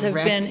both guys have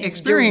direct been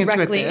experience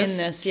directly with this.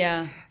 in this,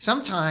 yeah.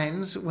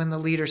 Sometimes when the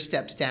leader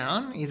steps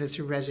down, either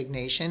through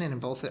resignation, and in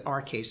both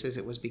our cases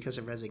it was because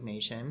of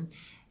resignation,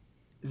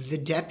 the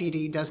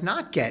deputy does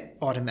not get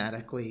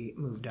automatically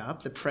moved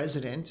up. The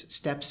president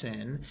steps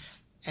in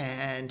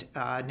and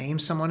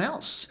names someone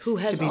else. Who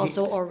has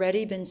also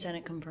already been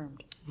Senate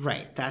confirmed.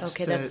 Right. That's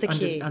the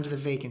key. Under the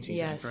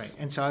Vacancies Act, right.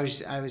 And so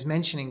I was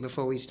mentioning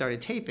before we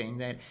started taping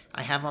that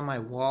I have on my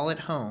wall at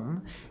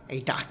home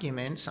a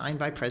document signed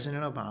by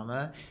President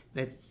Obama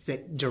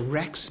that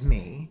directs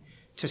me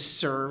to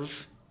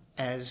serve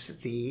as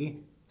the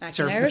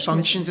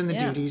functions and the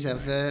duties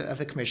of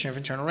the Commissioner of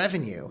Internal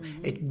Revenue.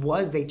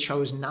 They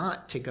chose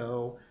not to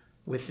go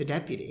with the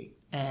deputy.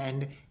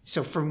 And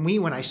so for me,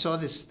 when I saw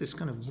this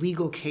kind of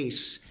legal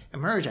case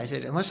emerge, I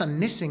said, unless I'm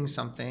missing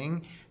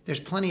something, there's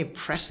plenty of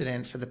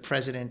precedent for the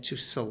president to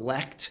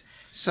select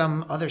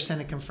some other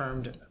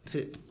Senate-confirmed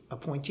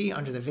appointee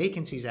under the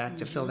Vacancies Act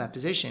to fill that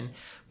position.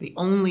 The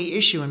only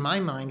issue in my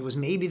mind was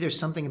maybe there's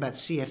something about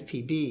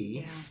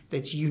CFPB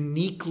that's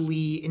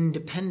uniquely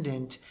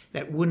independent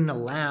that wouldn't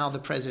allow the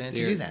president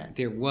to do that.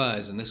 There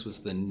was, and this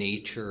was the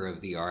nature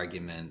of the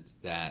argument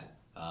that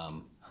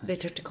they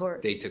took to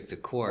court.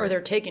 Or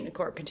they're taking to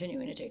court,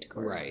 continuing to take to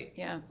court. Right.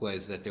 Yeah.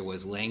 Was that there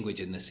was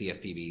language in the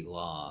CFPB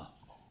law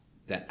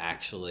that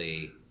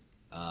actually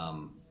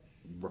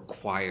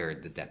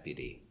required the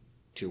deputy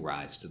to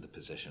rise to the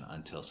position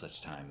until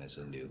such time as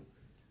a new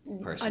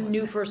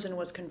person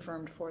was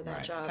confirmed for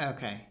that job.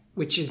 Okay.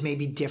 Which is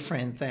maybe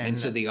different than... And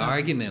so the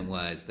argument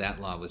was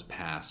that law was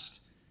passed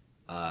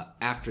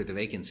after the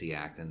Vacancy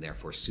Act and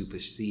therefore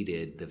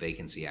superseded the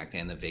Vacancy Act,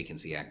 and the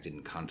Vacancy Act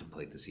didn't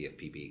contemplate the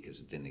CFPB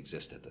because it didn't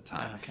exist at the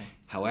time. Okay.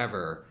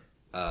 However,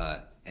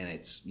 and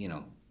it's,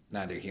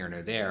 neither here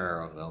nor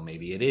there, although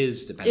maybe it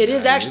is, depending It on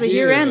is how you actually view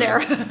here and there.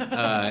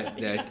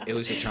 that it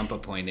was a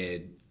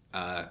Trump-appointed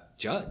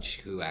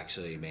judge who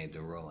actually made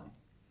the ruling.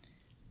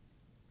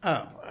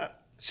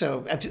 So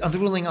the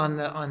ruling on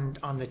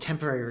the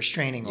temporary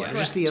restraining order,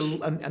 just the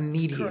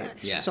immediate. Correct.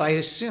 Yes. So I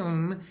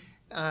assume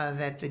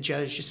that the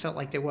judge just felt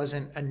like there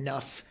wasn't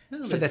enough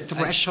for the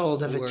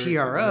threshold of a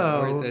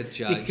TRO. Or the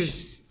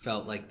judge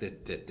felt like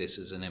that this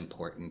is an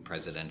important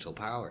presidential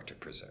power to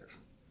preserve.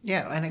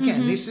 Yeah, and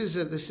again, this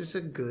is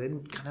a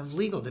good kind of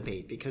legal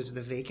debate because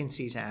the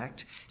Vacancies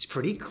Act is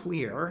pretty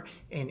clear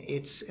in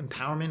its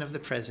empowerment of the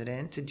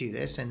president to do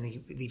this, and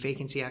the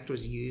Vacancy Act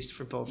was used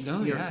for both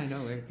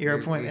your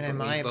appointment and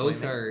my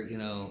appointment. Both are,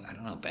 I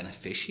don't know,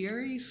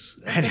 beneficiaries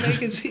of the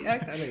Vacancy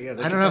Act? I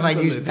don't know if I'd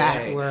use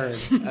that word.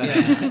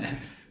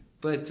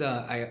 But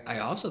I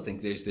also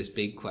think there's this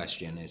big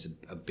question, there's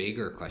a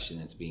bigger question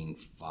that's being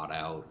fought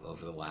out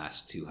over the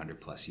last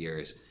 200 plus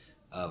years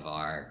of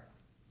our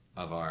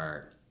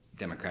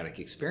democratic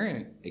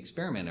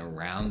experiment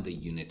around the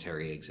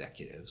unitary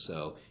executive.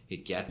 So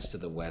it gets to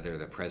whether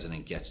the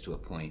president gets to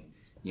appoint,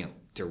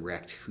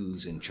 direct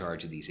who's in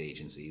charge of these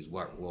agencies,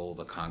 what role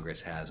the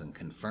Congress has in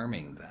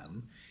confirming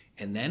them.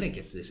 And then it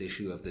gets this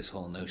issue of this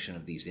whole notion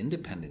of these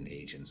independent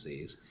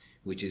agencies,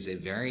 which is a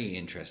very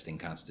interesting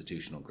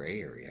constitutional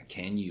gray area.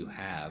 Can you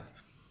have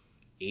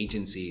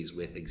agencies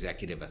with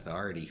executive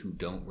authority who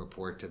don't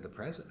report to the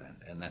president?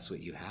 And that's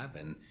what you have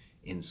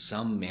in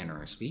some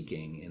manner of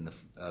speaking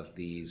of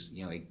these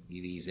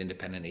these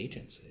independent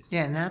agencies.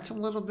 Yeah, and that's a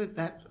little bit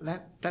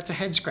that's a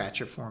head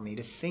scratcher for me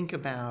to think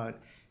about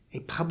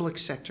a public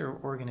sector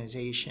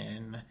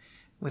organization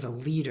with a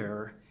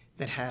leader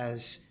that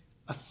has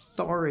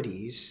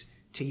authorities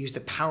to use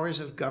the powers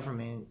of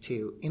government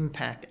to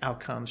impact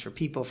outcomes for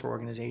people, for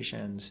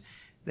organizations,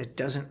 that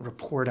doesn't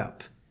report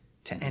up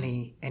to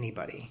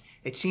anybody.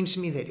 It seems to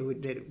me that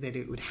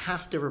it would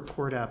have to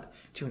report up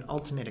to an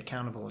ultimate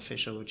accountable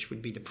official, which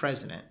would be the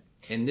president.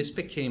 And this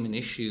became an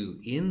issue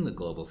in the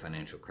global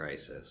financial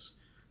crisis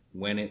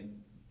when it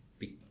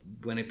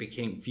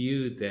became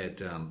viewed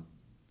that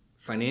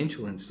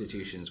financial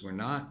institutions were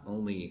not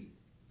only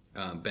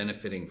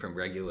benefiting from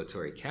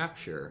regulatory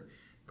capture,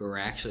 but were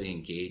actually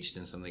engaged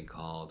in something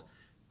called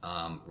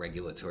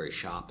regulatory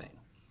shopping.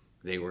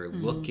 They were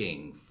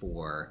looking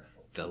for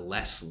the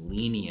less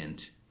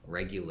lenient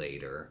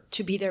regulator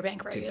to be their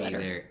bank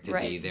regulator,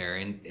 be there,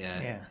 and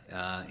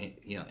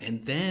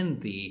then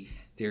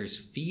there's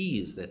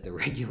fees that the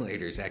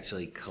regulators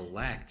actually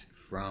collect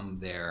from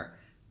their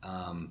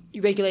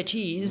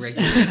regulatees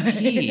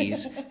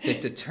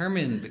that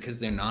determine, because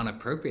they're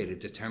non-appropriated,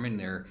 determine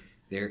their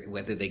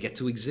whether they get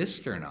to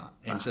exist or not.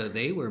 And so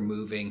they were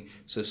moving.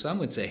 So some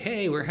would say,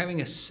 hey, we're having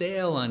a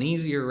sale on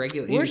easier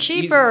regulation. We're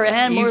cheaper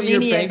and more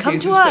lenient. Come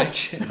to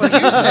us. Well,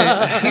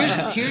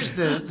 here's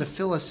the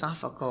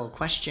philosophical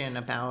question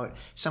about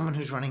someone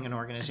who's running an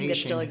organization that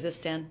still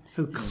exists, Dan,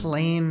 who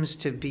claims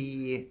to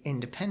be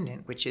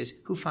independent, which is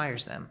who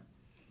fires them,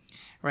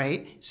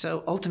 right?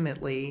 So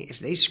ultimately, if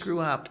they screw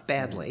up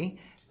badly,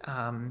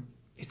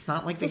 it's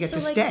not like they get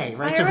to stay,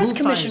 right? IRS so who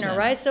commissioner,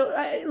 fires them?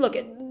 right? So look,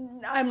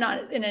 I'm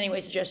not in any way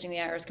suggesting the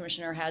IRS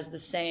commissioner has the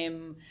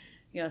same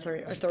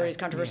authority as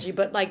controversy,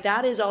 but like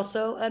that is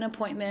also an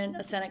appointment,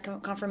 a Senate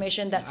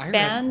confirmation that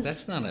spans.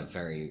 That's not a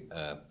very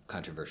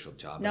controversial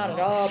job. Not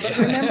at all. But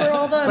remember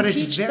all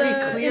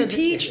the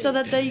impeach so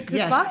that they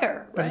could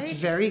fire. Right? But it's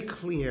very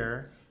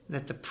clear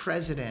that the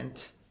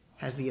president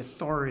has the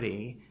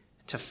authority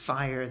to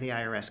fire the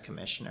IRS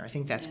commissioner. I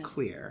think that's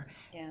clear.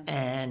 Yeah.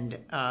 And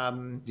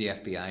the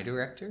FBI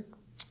director.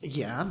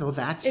 Yeah, though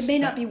it may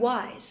not be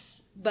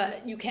wise,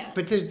 but you can.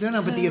 But there's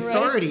but the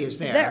authority is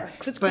there.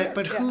 It's there.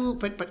 But who?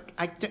 But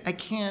I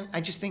can't.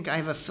 I just think I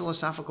have a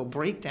philosophical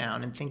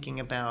breakdown in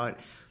thinking about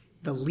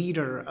the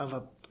leader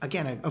of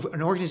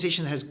an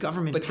organization that has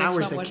government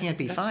powers that can't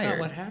be fired. That's not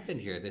what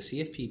happened here. The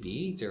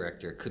CFPB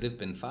director could have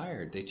been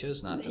fired. They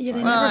chose not to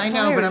fire. Well, I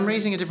know, but I'm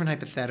raising a different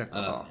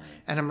hypothetical,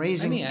 and I'm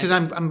raising because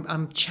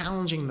I'm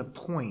challenging the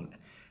point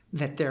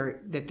that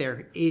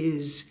there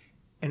is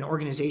an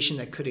organization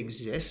that could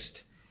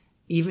exist,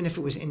 even if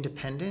it was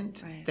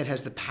independent, that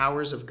has the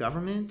powers of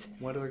government.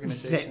 What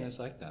organization is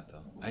like that, though?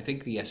 I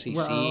think the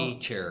SEC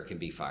chair can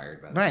be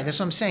fired. Right, that's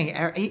what I'm saying.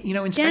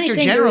 Inspector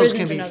generals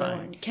can be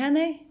fired. Can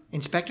they?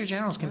 Inspector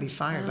generals can be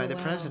fired by the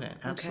president.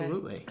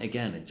 Absolutely. Okay.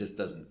 Again, it just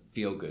doesn't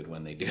feel good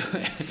when they do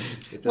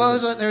it.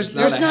 There's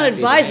not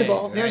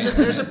advisable.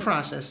 There's a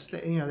process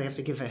that, they have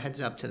to give a heads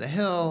up to the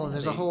Hill, and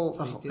there's a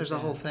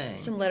whole thing.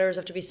 Some letters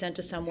have to be sent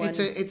to someone.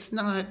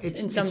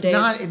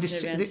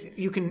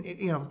 You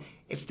can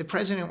if the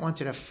president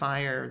wanted to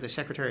fire the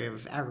Secretary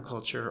of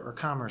Agriculture or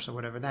Commerce or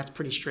whatever, that's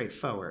pretty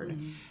straightforward.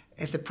 Mm-hmm.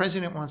 If the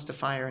president wants to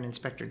fire an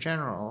inspector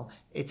general,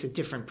 it's a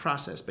different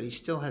process, but he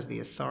still has the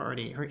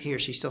authority, or he or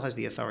she still has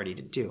the authority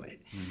to do it.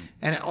 Mm-hmm.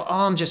 And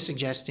all I'm just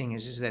suggesting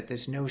is that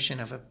this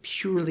notion of a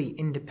purely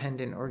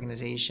independent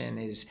organization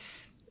is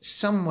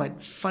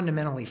somewhat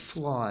fundamentally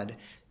flawed,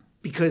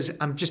 because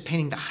I'm just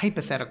painting the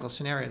hypothetical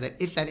scenario that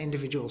if that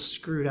individual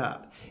screwed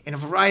up in a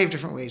variety of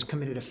different ways,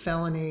 committed a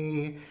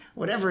felony,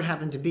 whatever it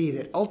happened to be,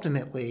 that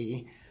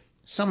ultimately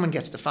someone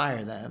gets to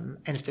fire them.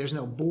 And if there's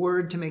no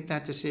board to make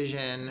that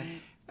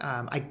decision,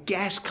 I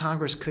guess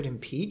Congress could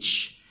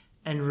impeach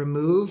and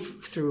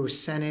remove through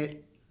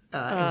Senate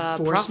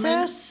enforcement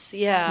process.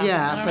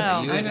 Yeah,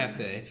 but you would have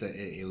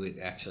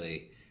to.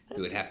 It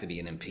would have to be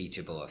an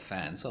impeachable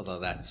offense, although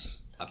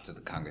that's up to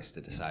the Congress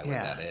to decide what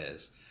that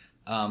is.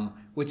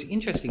 What's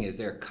interesting is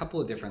there are a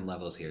couple of different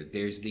levels here.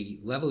 There's the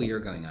level you're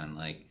going on,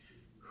 like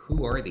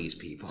who are these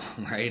people,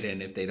 right?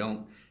 And if they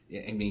don't,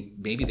 I mean,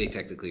 maybe they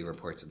technically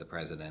report to the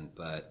president,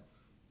 but,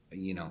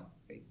 you know,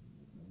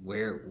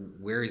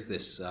 where is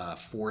this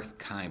fourth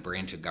kind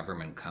branch of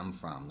government come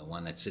from? The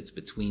one that sits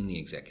between the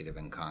executive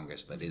and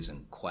Congress, but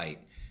isn't quite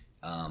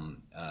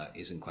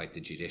the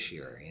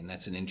judiciary, and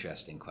that's an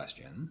interesting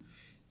question.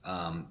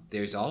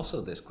 There's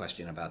also this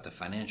question about the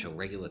financial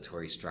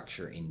regulatory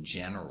structure in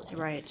general.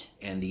 Right.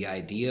 And the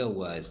idea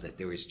was that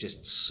there was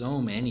just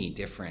so many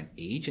different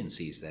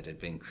agencies that had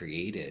been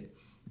created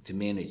to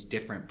manage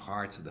different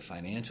parts of the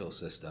financial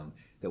system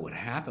that what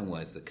happened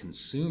was the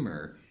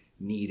consumer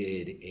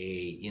needed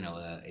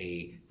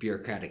a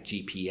bureaucratic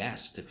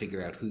GPS to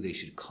figure out who they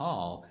should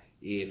call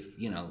if,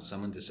 you know,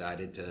 someone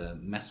decided to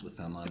mess with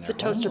them on If their the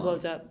toaster home loan.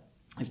 blows up.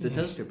 If the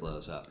toaster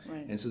blows up.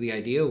 Right. And so the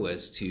idea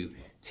was to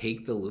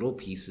take the little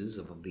pieces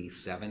of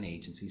these 7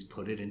 agencies,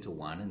 put it into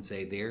one, and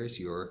say, there's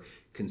your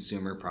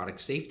Consumer Product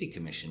Safety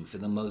Commission for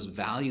the most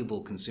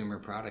valuable consumer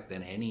product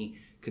that any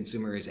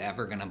consumer is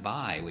ever going to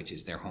buy, which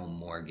is their home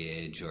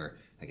mortgage, or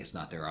I guess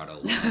not their auto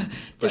loan.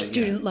 Their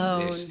student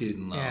loan. Their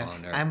student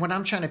loan. Yeah. And what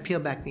I'm trying to peel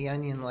back the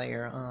onion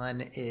layer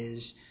on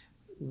is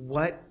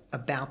what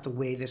about the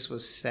way this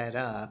was set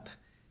up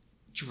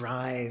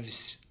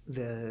drives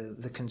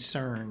the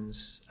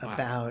concerns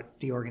about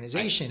the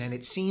organization. And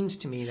it seems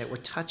to me that we're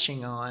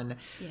touching on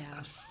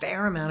a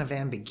fair amount of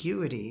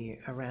ambiguity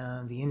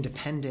around the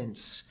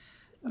independence.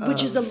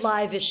 Which is a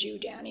live issue,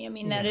 Danny. I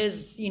mean, that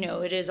is, you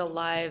know, it is a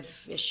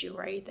live issue,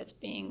 right?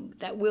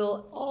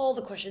 All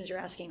the questions you're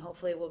asking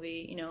hopefully will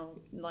be, you know,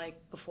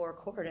 like before a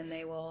court, and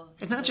they will.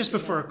 And not just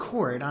before a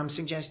court. I'm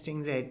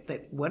suggesting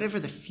that whatever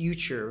the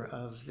future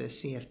of the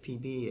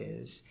CFPB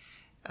is,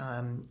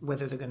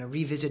 whether they're going to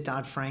revisit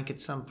Dodd-Frank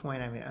at some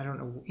point. I mean, I don't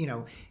know, you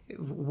know,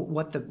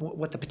 what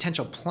the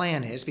potential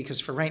plan is, because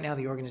for right now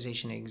the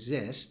organization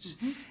exists.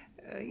 Mm-hmm.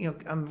 You know,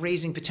 I'm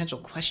raising potential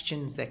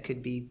questions that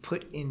could be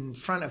put in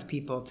front of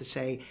people to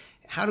say,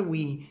 how do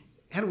we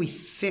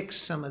fix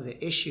some of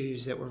the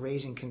issues that were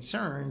raising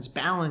concerns,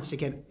 balanced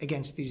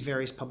against these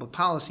various public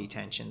policy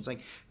tensions?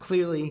 Like,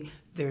 clearly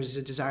there's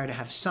a desire to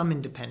have some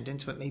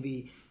independence, but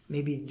maybe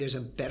there's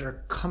a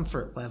better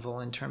comfort level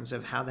in terms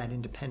of how that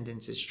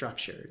independence is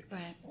structured.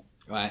 Right.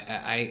 Well,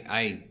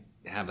 I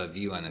have a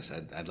view on this.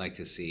 I'd like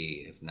to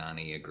see if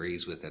Nani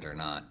agrees with it or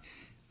not.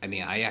 I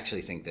mean, I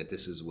actually think that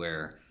this is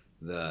where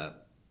the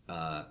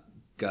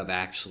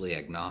gov-actually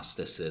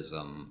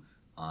agnosticism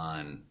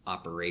on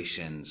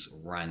operations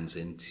runs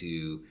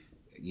into,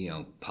 you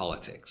know,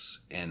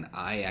 politics. And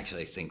I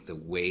actually think the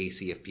way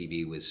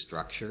CFPB was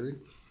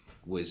structured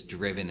was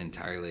driven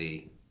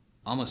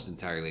almost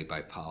entirely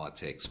by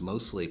politics,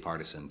 mostly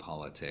partisan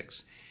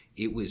politics.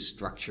 It was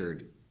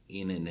structured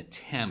in an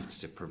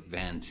attempt to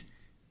prevent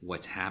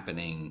what's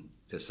happening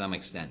to some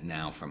extent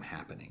now from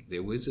happening.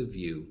 There was a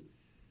view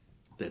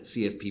that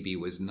CFPB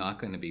was not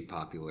going to be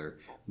popular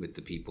with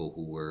the people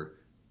who were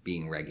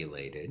being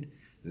regulated.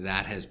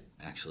 That has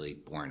actually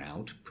borne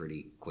out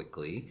pretty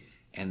quickly,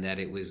 and that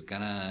it was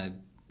going to,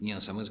 you know,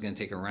 someone's going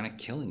to take a run at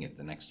killing it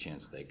the next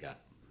chance they got.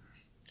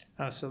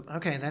 Oh, so,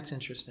 okay, that's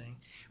interesting.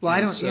 Well,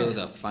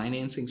 The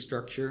financing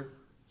structure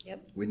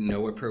with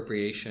no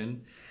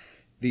appropriation,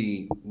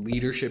 the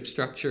leadership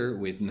structure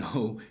with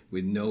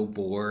no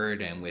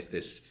board and with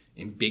this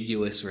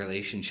ambiguous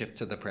relationship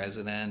to the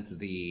president,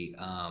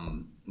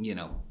 even, you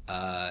know,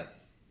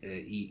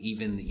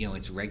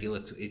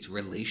 its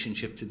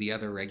relationship to the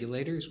other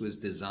regulators was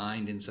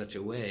designed in such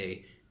a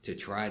way to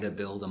try to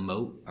build a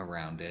moat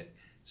around it,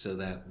 so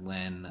that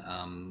when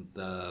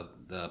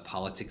the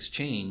politics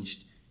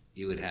changed,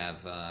 it would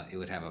have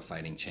a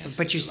fighting chance.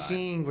 But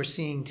we're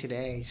seeing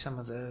today some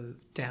of the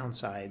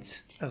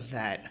downsides of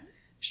that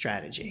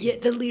strategy. Yeah,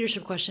 the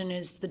leadership question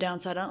is the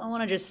downside. I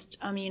want to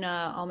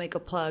I'll make a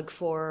plug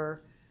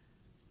for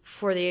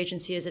the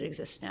agency as it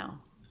exists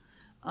now.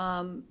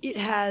 It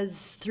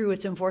has, through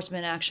its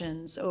enforcement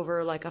actions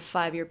over like a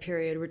 5-year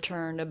period,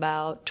 returned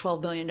about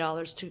 $12 billion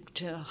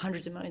to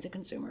hundreds of millions of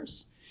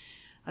consumers.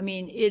 I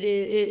mean,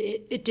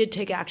 it did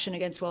take action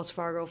against Wells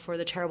Fargo for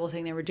the terrible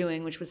thing they were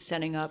doing, which was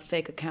setting up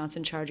fake accounts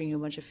and charging you a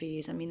bunch of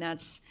fees. I mean,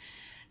 that's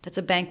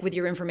a bank with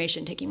your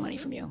information taking money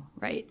from you,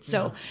 right?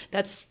 So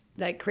that's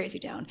like crazy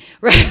town,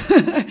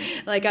 right?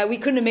 Like we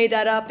couldn't have made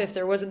that up if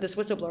there wasn't this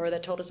whistleblower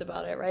that told us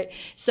about it, right?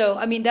 So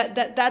I mean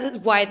that is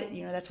why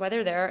that's why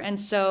they're there, and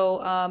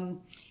so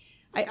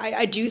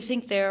I do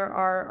think there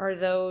are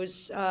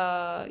those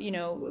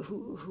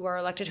who are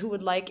elected who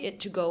would like it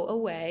to go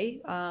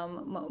away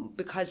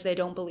because they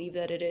don't believe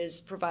that it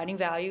is providing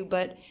value.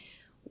 But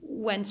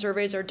when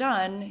surveys are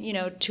done,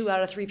 2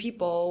 out of 3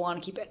 people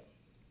want to keep it.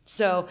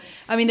 So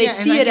I mean, they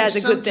see it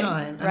as a good thing,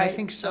 right? And I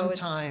think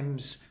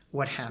sometimes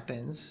what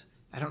happens,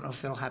 I don't know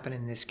if it'll happen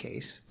in this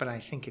case, but I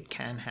think it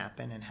can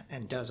happen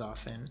and does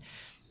often,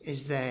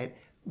 is that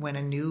when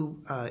a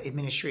new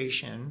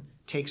administration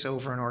takes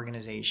over an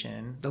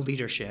organization, the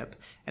leadership,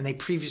 and they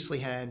previously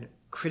had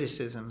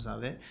criticisms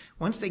of it,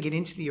 once they get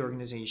into the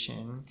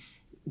organization,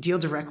 deal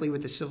directly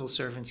with the civil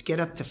servants, get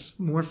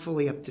more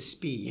fully up to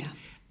speed,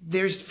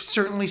 there's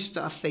certainly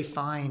stuff they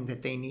find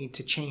that they need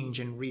to change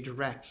and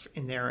redirect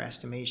in their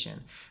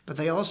estimation. But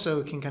they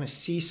also can kind of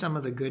see some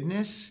of the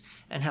goodness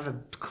and have a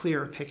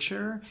clearer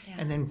picture,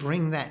 and then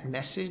bring that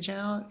message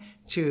out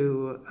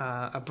to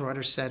a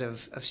broader set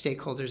of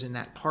stakeholders in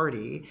that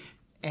party,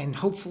 and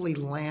hopefully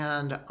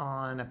land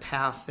on a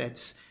path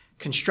that's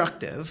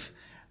constructive,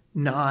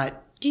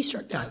 not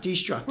destructive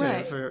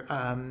Right.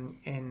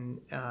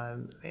 in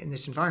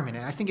this environment.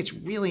 And I think it's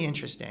really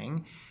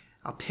interesting.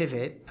 I'll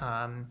pivot.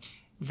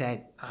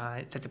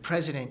 That the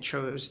president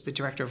chose the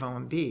director of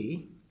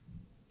OMB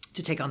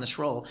to take on this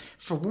role.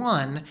 For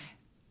one,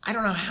 I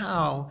don't know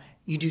how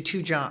you do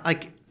two jobs.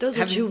 Like those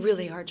are two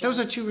really hard jobs.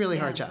 Those are two really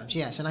hard jobs.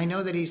 Yes, and I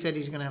know that he said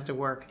he's going to have to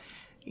work,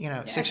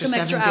 6 or 7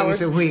 extra days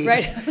hours, a week.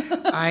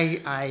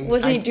 right?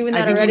 Wasn't he doing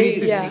that think we already?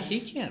 need to Yeah. see-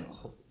 He can't.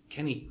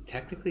 Can he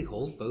technically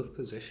hold both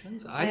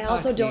positions? I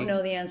also don't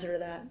know the answer to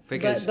that,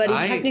 Because but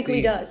he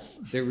technically does.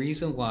 The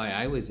reason why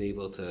I was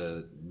able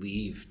to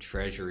leave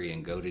Treasury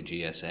and go to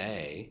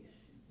GSA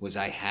was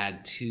I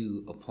had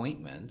 2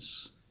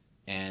 appointments,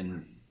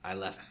 and I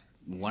left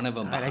one of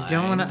them behind. I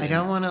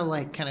don't want to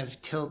like kind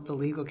of tilt the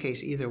legal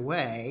case either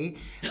way,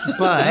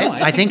 but No,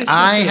 I think this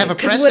I is have a good.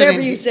 'Cause precedent.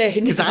 whatever you say,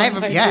 because I have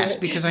no, I yes, do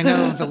it. because I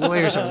know the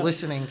lawyers are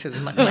listening to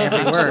my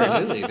every word.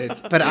 Absolutely.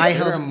 But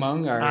They're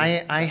among our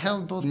I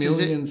held both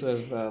millions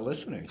of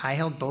listeners. I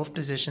held both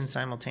positions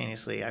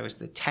simultaneously. I was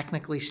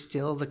technically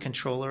still the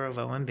controller of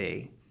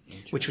OMB,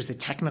 which was the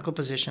technical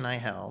position I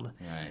held,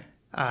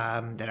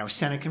 Right. that I was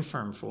Senate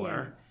confirmed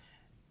for,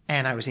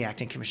 and I was the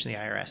acting commissioner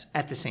of the IRS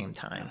at the same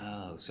time.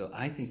 Oh, so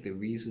I think the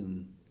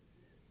reason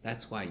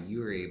that's why you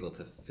were able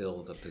to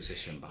fill the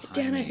position behind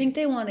Dan, me. I think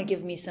they want to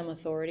give me some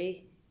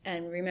authority.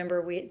 And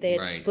remember, they had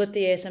Right. split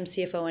the ASM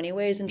CFO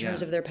anyways in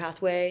terms Yeah. of their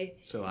pathway.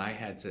 So I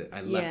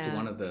left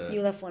one of the.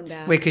 You left one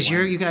back. Wait, because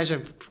you guys are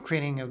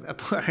creating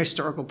a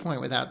historical point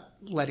without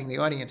letting the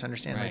audience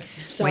understand. Right. Like,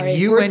 Sorry, when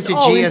you we're went to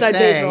all inside GSA,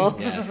 baseball.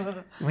 Yes.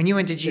 when you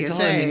went to GSA, It's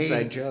all an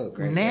inside joke,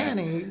 right?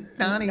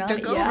 Nani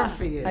took over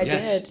for you. I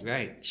Yes, did.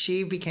 right.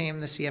 She became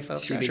the CFO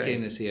of She Treasury.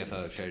 became the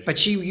CFO of Treasury.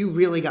 But you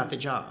really got the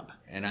job.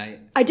 And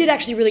I did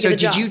actually really So get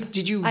the job. did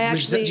you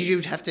did you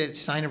have to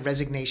sign a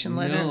resignation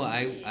letter? No,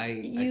 I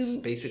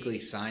basically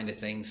signed a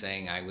thing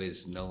saying I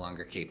was no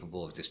longer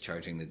capable of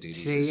discharging the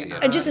duties See, of CFO.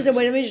 And just as a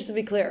way, let me just to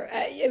be clear,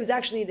 it was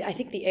actually, I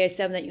think, the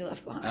ASM that you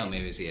left behind. Oh,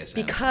 maybe it was ESM.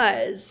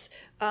 Because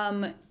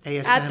ASM,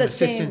 at the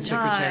same Assistant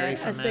Secretary time,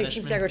 for Assistant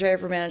Management. Secretary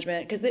for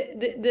Management, because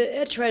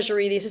at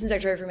Treasury, the Assistant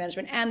Secretary for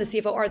Management and the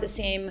CFO are the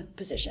same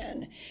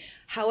position.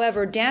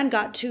 However, Dan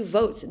got 2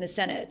 votes in the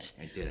Senate.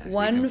 I did have to be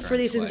One for the confirmed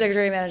Assistant twice.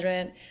 Secretary of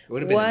Management, It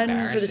would have been one for the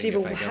embarrassing if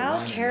CFO. I got How one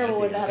and terrible not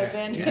would the that other.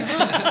 have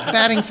been?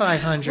 batting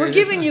 500. We're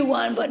giving you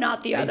one, but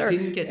not the I other.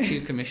 didn't get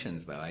 2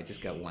 commissions though. I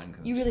just got 1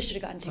 commission. You really should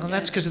have gotten 2. Well,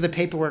 that's because of the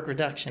Paperwork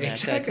Reduction Act.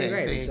 Exactly right.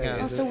 There you Exactly.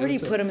 go. Oh, so where do you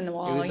put them in the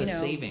wall? It was you a know,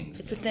 savings.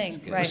 It's a thing. thing, It's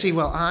good. right? See,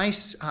 well, I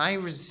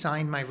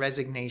signed my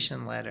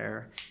resignation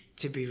letter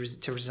to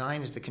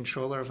resign as the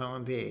controller of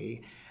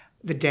OMB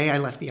the day I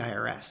left the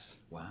IRS.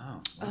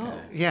 Wow. Oh.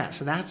 Yeah,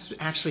 so that's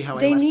actually how I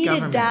They left needed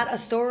government. that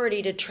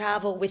authority to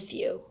travel with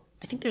you.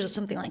 I think there's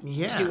something like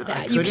Yeah, to do with I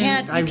that. You couldn't-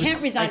 can't I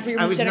was- resign for your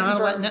I was Senate not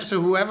allowed- confirmed.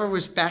 So whoever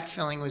was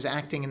backfilling was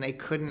acting, and they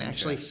couldn't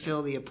actually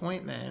fill the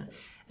appointment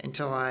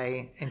until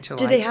I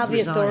Do they have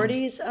resigned. the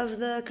authorities of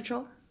the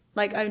controller?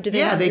 Like, do they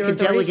Yeah, have they your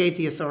could authorities? delegate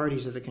the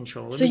authorities of the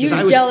controller. So because you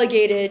I was-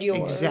 delegated yours.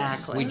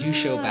 Exactly. Would you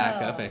show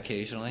back up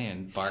occasionally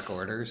and bark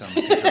orders on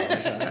the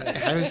controller's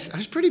side? I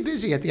was pretty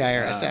busy at the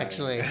IRS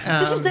actually.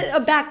 This is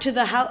the back to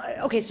the how.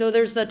 Okay, so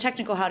there's the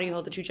technical how do you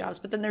hold the 2 jobs,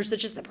 but then there's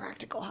just the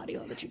practical how do you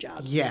hold the 2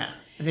 jobs. Yeah,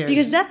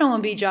 Because that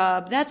OMB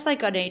job, that's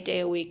like an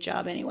 8-day-a-week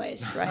job,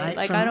 anyways, right?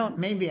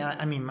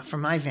 I mean,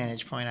 from my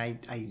vantage point,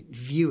 I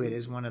view it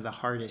as one of the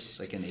hardest. It's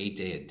like an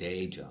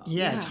 8-day-a-day job.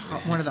 Yeah, it's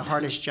one of the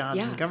hardest jobs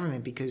Yeah. in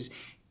government because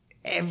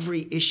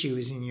every issue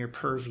is in your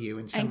purview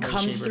in some And way,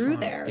 comes shape, or through form.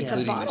 there. It's Yeah. a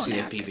Including the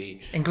bottleneck.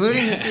 CFPB.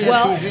 Including the CFPB.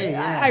 Well,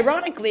 yeah.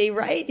 ironically,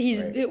 right?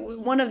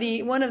 One of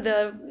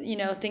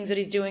the things that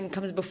he's doing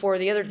comes before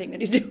the other thing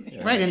that he's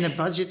doing. Right, and the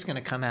budget's going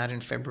to come out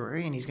in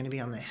February, and he's going to be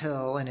on the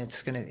Hill, and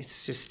it's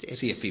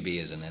CFPB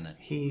isn't in it.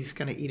 He's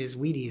going to eat his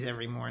Wheaties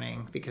every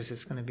morning because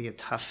it's going to be a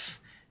tough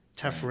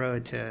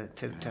road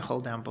to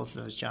hold down both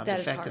of those jobs That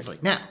is effectively.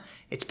 Now,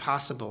 it's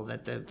possible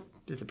that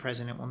the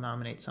president will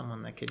nominate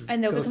someone that could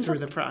And they'll go get them through for-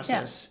 the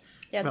process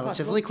Yeah, it's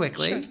relatively possible.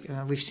 quickly.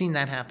 Sure. We've seen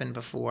that happen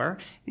before.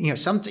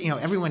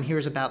 Everyone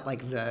hears about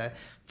like the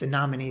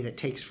nominee that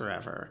takes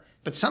forever.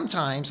 But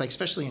sometimes, like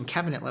especially in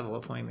cabinet level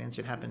appointments,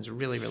 it happens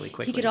really, really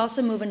quickly. He could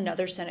also move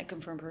another Senate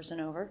confirmed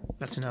person over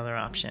That's another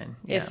option.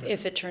 Yeah.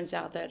 if it turns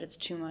out that it's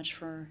too much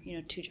for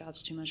 2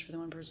 jobs too much for the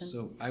one person.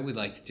 So I would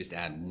like to just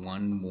add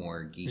one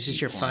more geeky This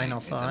is your point. final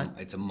thought?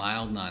 It's a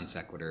mild non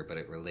sequitur, but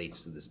it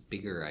relates to this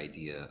bigger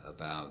idea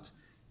about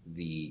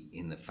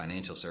in the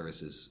financial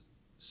services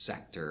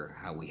sector,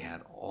 how we had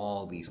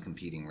all these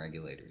competing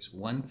regulators.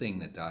 One thing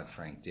that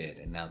Dodd-Frank did,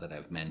 and now that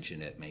I've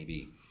mentioned it,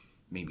 maybe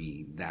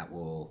that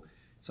will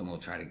someone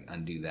will try to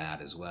undo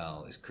that as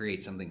well, is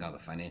create something called the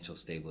Financial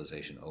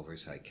Stabilization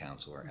Oversight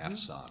Council, or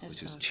FSOC,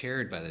 which is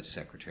chaired by the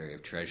Secretary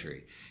of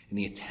Treasury. And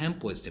the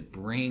attempt was to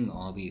bring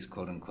all these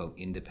quote-unquote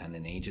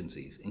independent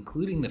agencies,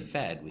 including the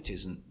Fed, which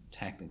isn't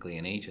technically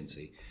an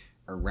agency,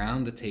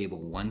 around the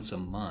table once a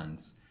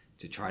month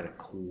to try to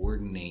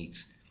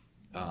coordinate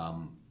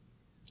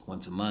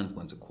once a month,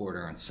 once a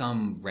quarter, on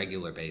some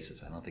regular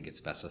basis. I don't think it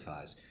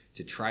specifies,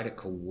 to try to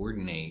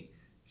coordinate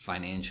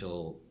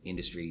financial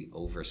industry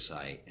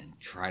oversight and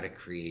try to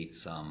create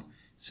some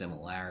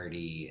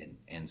similarity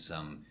and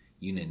some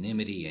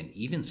unanimity and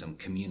even some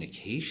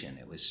communication.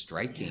 It was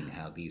striking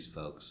how these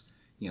folks,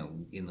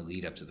 in the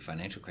lead up to the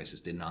financial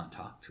crisis, did not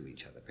talk to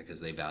each other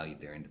because they valued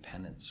their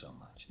independence so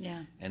much.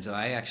 Yeah. And so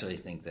I actually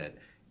think that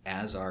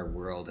as our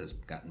world has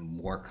gotten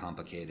more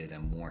complicated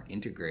and more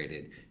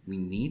integrated, we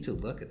need to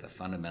look at the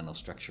fundamental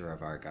structure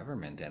of our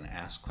government and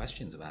ask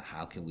questions about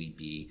how can we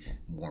be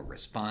more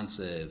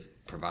responsive,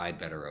 provide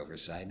better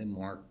oversight, and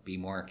be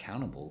more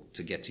accountable,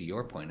 to get to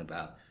your point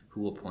about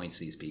who appoints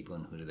these people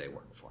and who do they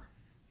work for.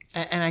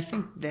 And I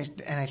think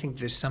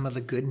there's some of the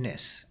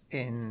goodness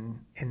in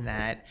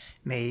that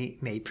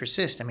may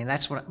persist. I mean,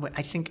 that's what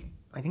I think.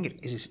 I think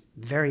it is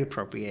very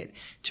appropriate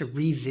to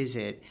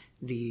revisit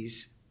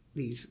these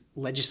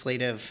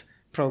legislative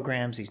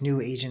programs, these new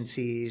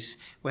agencies,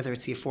 whether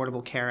it's the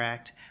Affordable Care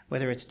Act,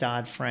 whether it's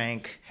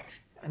Dodd-Frank.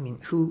 I mean,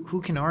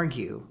 who can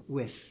argue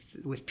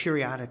with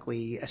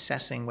periodically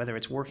assessing whether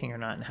it's working or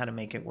not and how to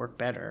make it work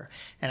better?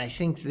 And I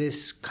think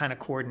this kind of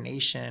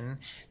coordination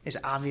is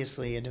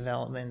obviously a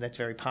development that's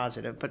very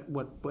positive. But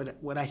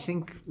what I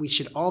think we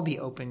should all be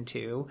open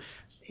to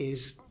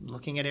is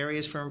looking at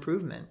areas for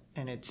improvement.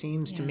 And it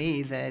seems to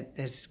me that,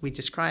 as we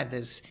described,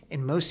 there's,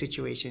 in most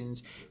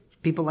situations,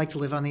 people like to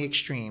live on the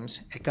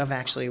extremes. At Gov,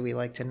 actually, we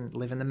like to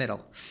live in the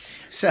middle.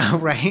 So,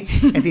 right?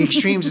 At the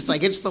extremes, it's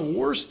like, it's the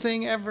worst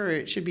thing ever.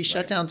 It should be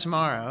shut down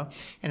tomorrow.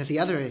 And at the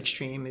other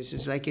extreme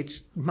is like,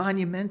 it's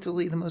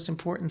monumentally the most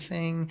important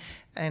thing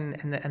and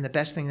the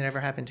best thing that ever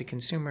happened to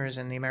consumers,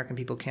 and the American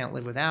people can't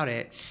live without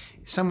it.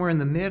 Somewhere in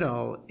the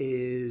middle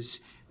is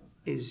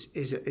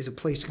a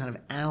place to kind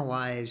of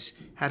analyze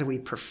how do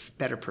we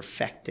better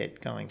perfect it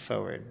going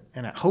forward.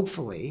 And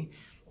hopefully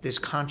this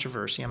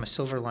controversy, I'm a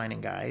silver lining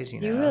guy, as you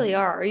know. You really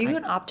are. Are you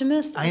an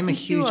optimist? I am a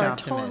huge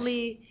optimist.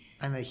 Totally.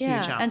 I'm a huge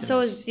optimist. And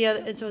so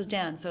is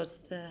Dan. So it's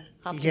the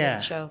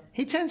optimist show.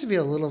 He tends to be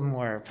a little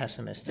more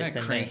pessimistic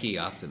than cranky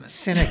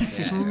optimist.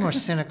 He's a little more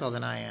cynical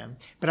than I am.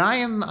 But I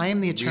am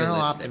the eternal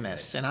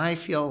optimist, and I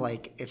feel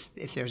like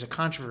if there's a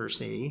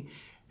controversy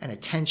and a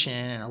tension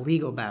and a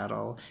legal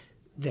battle,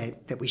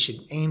 that we should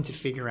aim to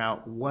figure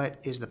out what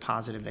is the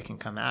positive that can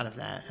come out of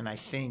that. And I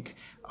think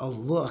a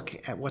look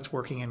at what's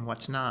working and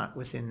what's not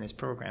within this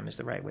program is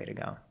the right way to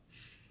go.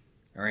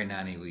 All right,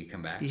 Nani, will you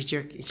come back?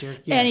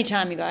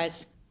 Anytime, you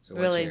guys. So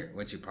really.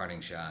 What's your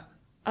parting shot?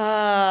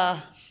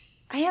 I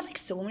had like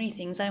so many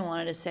things I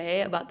wanted to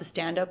say about the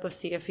stand-up of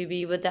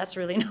CFPB, but that's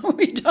really not what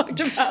we talked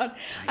about.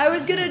 I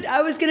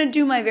was gonna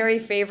do my very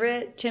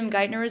favorite Tim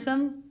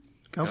Geithnerism.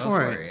 Go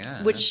for it.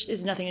 Yeah. Which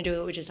is nothing to do with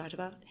what we just talked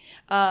about.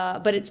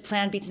 But it's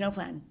plan beats no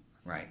plan.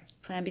 Right.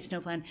 Plan beats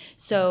no plan.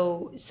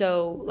 So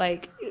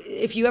like,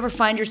 if you ever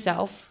find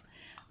yourself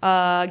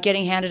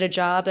getting handed a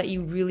job that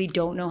you really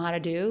don't know how to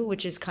do,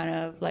 which is kind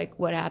of like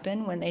what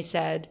happened when they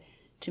said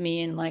to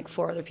me and like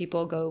 4 other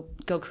people,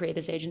 go create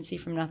this agency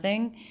from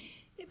nothing.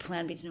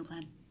 Plan beats no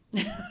plan.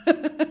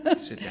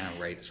 Sit down,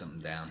 write something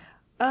down.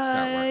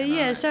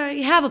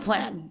 Have a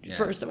plan,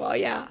 first of all,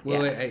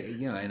 Well,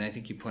 and I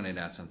think you pointed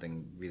out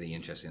something really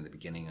interesting in the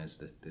beginning,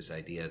 is this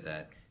idea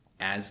that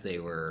as they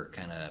were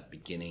kind of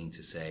beginning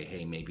to say,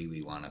 hey, maybe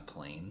we want a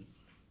plane,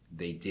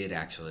 they did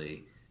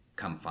actually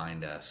come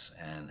find us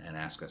and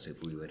ask us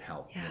if we would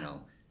help,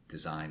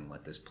 design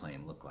what this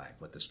plane looked like,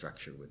 what the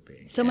structure would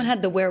be. Someone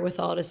had the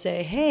wherewithal to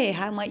say, hey,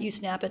 how might you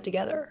snap it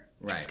together?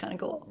 Right. It's kind of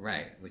cool.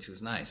 Right, which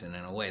was nice. And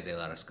in a way, they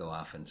let us go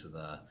off into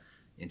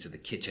the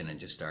kitchen and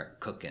just start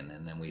cooking,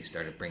 and then we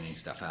started bringing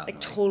stuff out.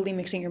 Like totally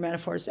mixing your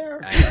metaphors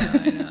there.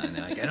 I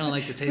know. Like, I don't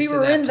like the taste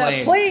of that plane. We were in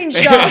the plane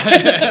shop.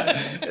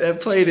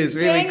 That plane is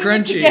really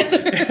crunchy.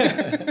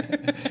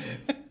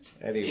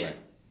 Anyway,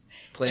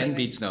 plan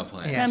beats no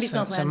plan. Yeah, plan beats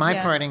no plan. So my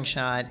parting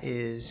shot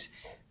is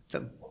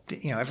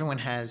everyone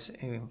has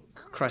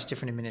across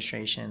different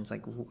administrations,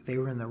 like they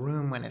were in the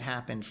room when it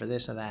happened for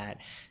this or that.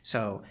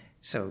 So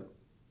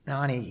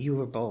Nani, you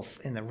were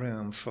both in the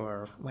room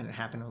for when it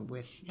happened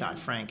with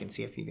Dodd-Frank and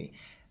CFPB.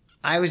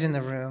 I was in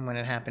the room when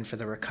it happened for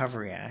the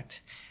Recovery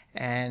Act.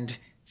 And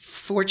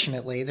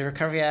fortunately, the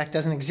Recovery Act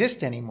doesn't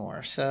exist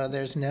anymore. So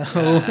there's no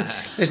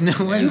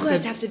You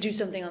guys have to do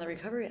something on the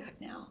Recovery Act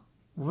now.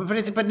 But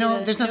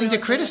there's nothing to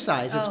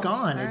criticize. It's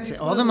gone.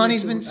 All the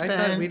money's been spent.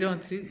 I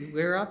thought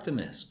we're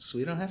optimists.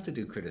 We don't have to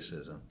do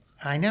criticism.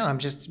 I know. I'm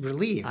just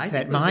relieved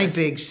that my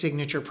big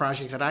signature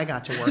project that I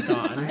got to work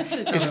on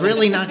is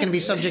really not going to be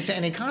subject to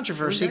any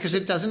controversy because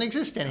it doesn't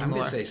exist anymore. I'm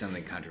going to say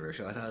something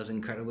controversial. I thought it was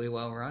incredibly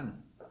well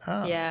run.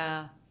 Oh.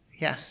 Yeah.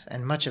 Yes,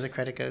 and much of the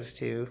credit goes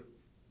to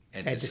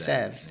Ed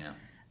DeSev. Yeah.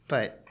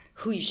 But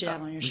who you should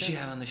have on your We show. should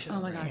have on the show.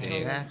 Oh my God, right?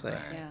 totally. Exactly.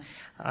 Yeah.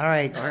 All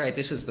right. All right,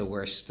 this is the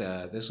worst.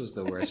 This was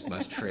the worst,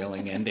 most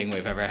trailing ending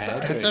we've ever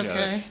had. That's to a show.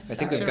 okay. I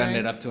think That's we've gotten all right.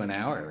 it up to an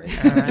hour.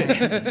 Right? All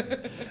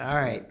right. All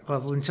right.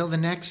 Well, until the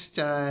next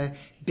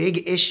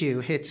big issue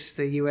hits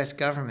the U.S.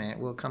 government,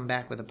 we'll come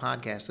back with a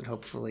podcast that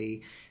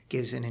hopefully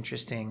gives an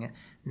interesting,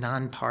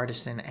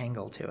 nonpartisan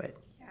angle to it.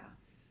 Yeah.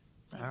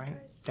 All Thanks, right.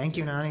 guys. Thank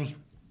you, Nani.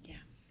 Yeah.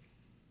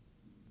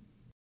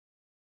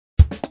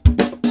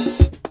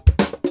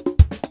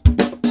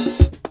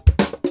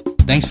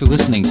 Thanks for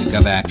listening to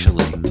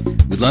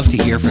GovActually. We'd love to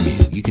hear from you.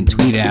 You can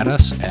tweet at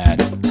us at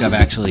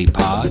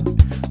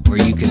GovActuallyPod, or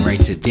you can write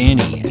to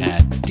Danny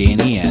at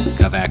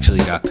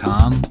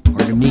danny@govactually.com, or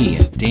to me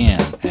at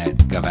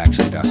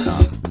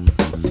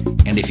dan@govactually.com.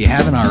 And if you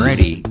haven't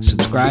already,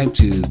 subscribe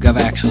to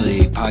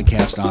GovActually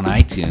podcast on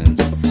iTunes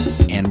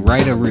and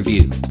write a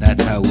review.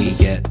 That's how we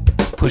get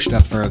pushed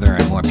up further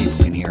and more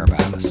people can hear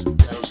about us.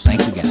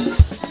 Thanks again.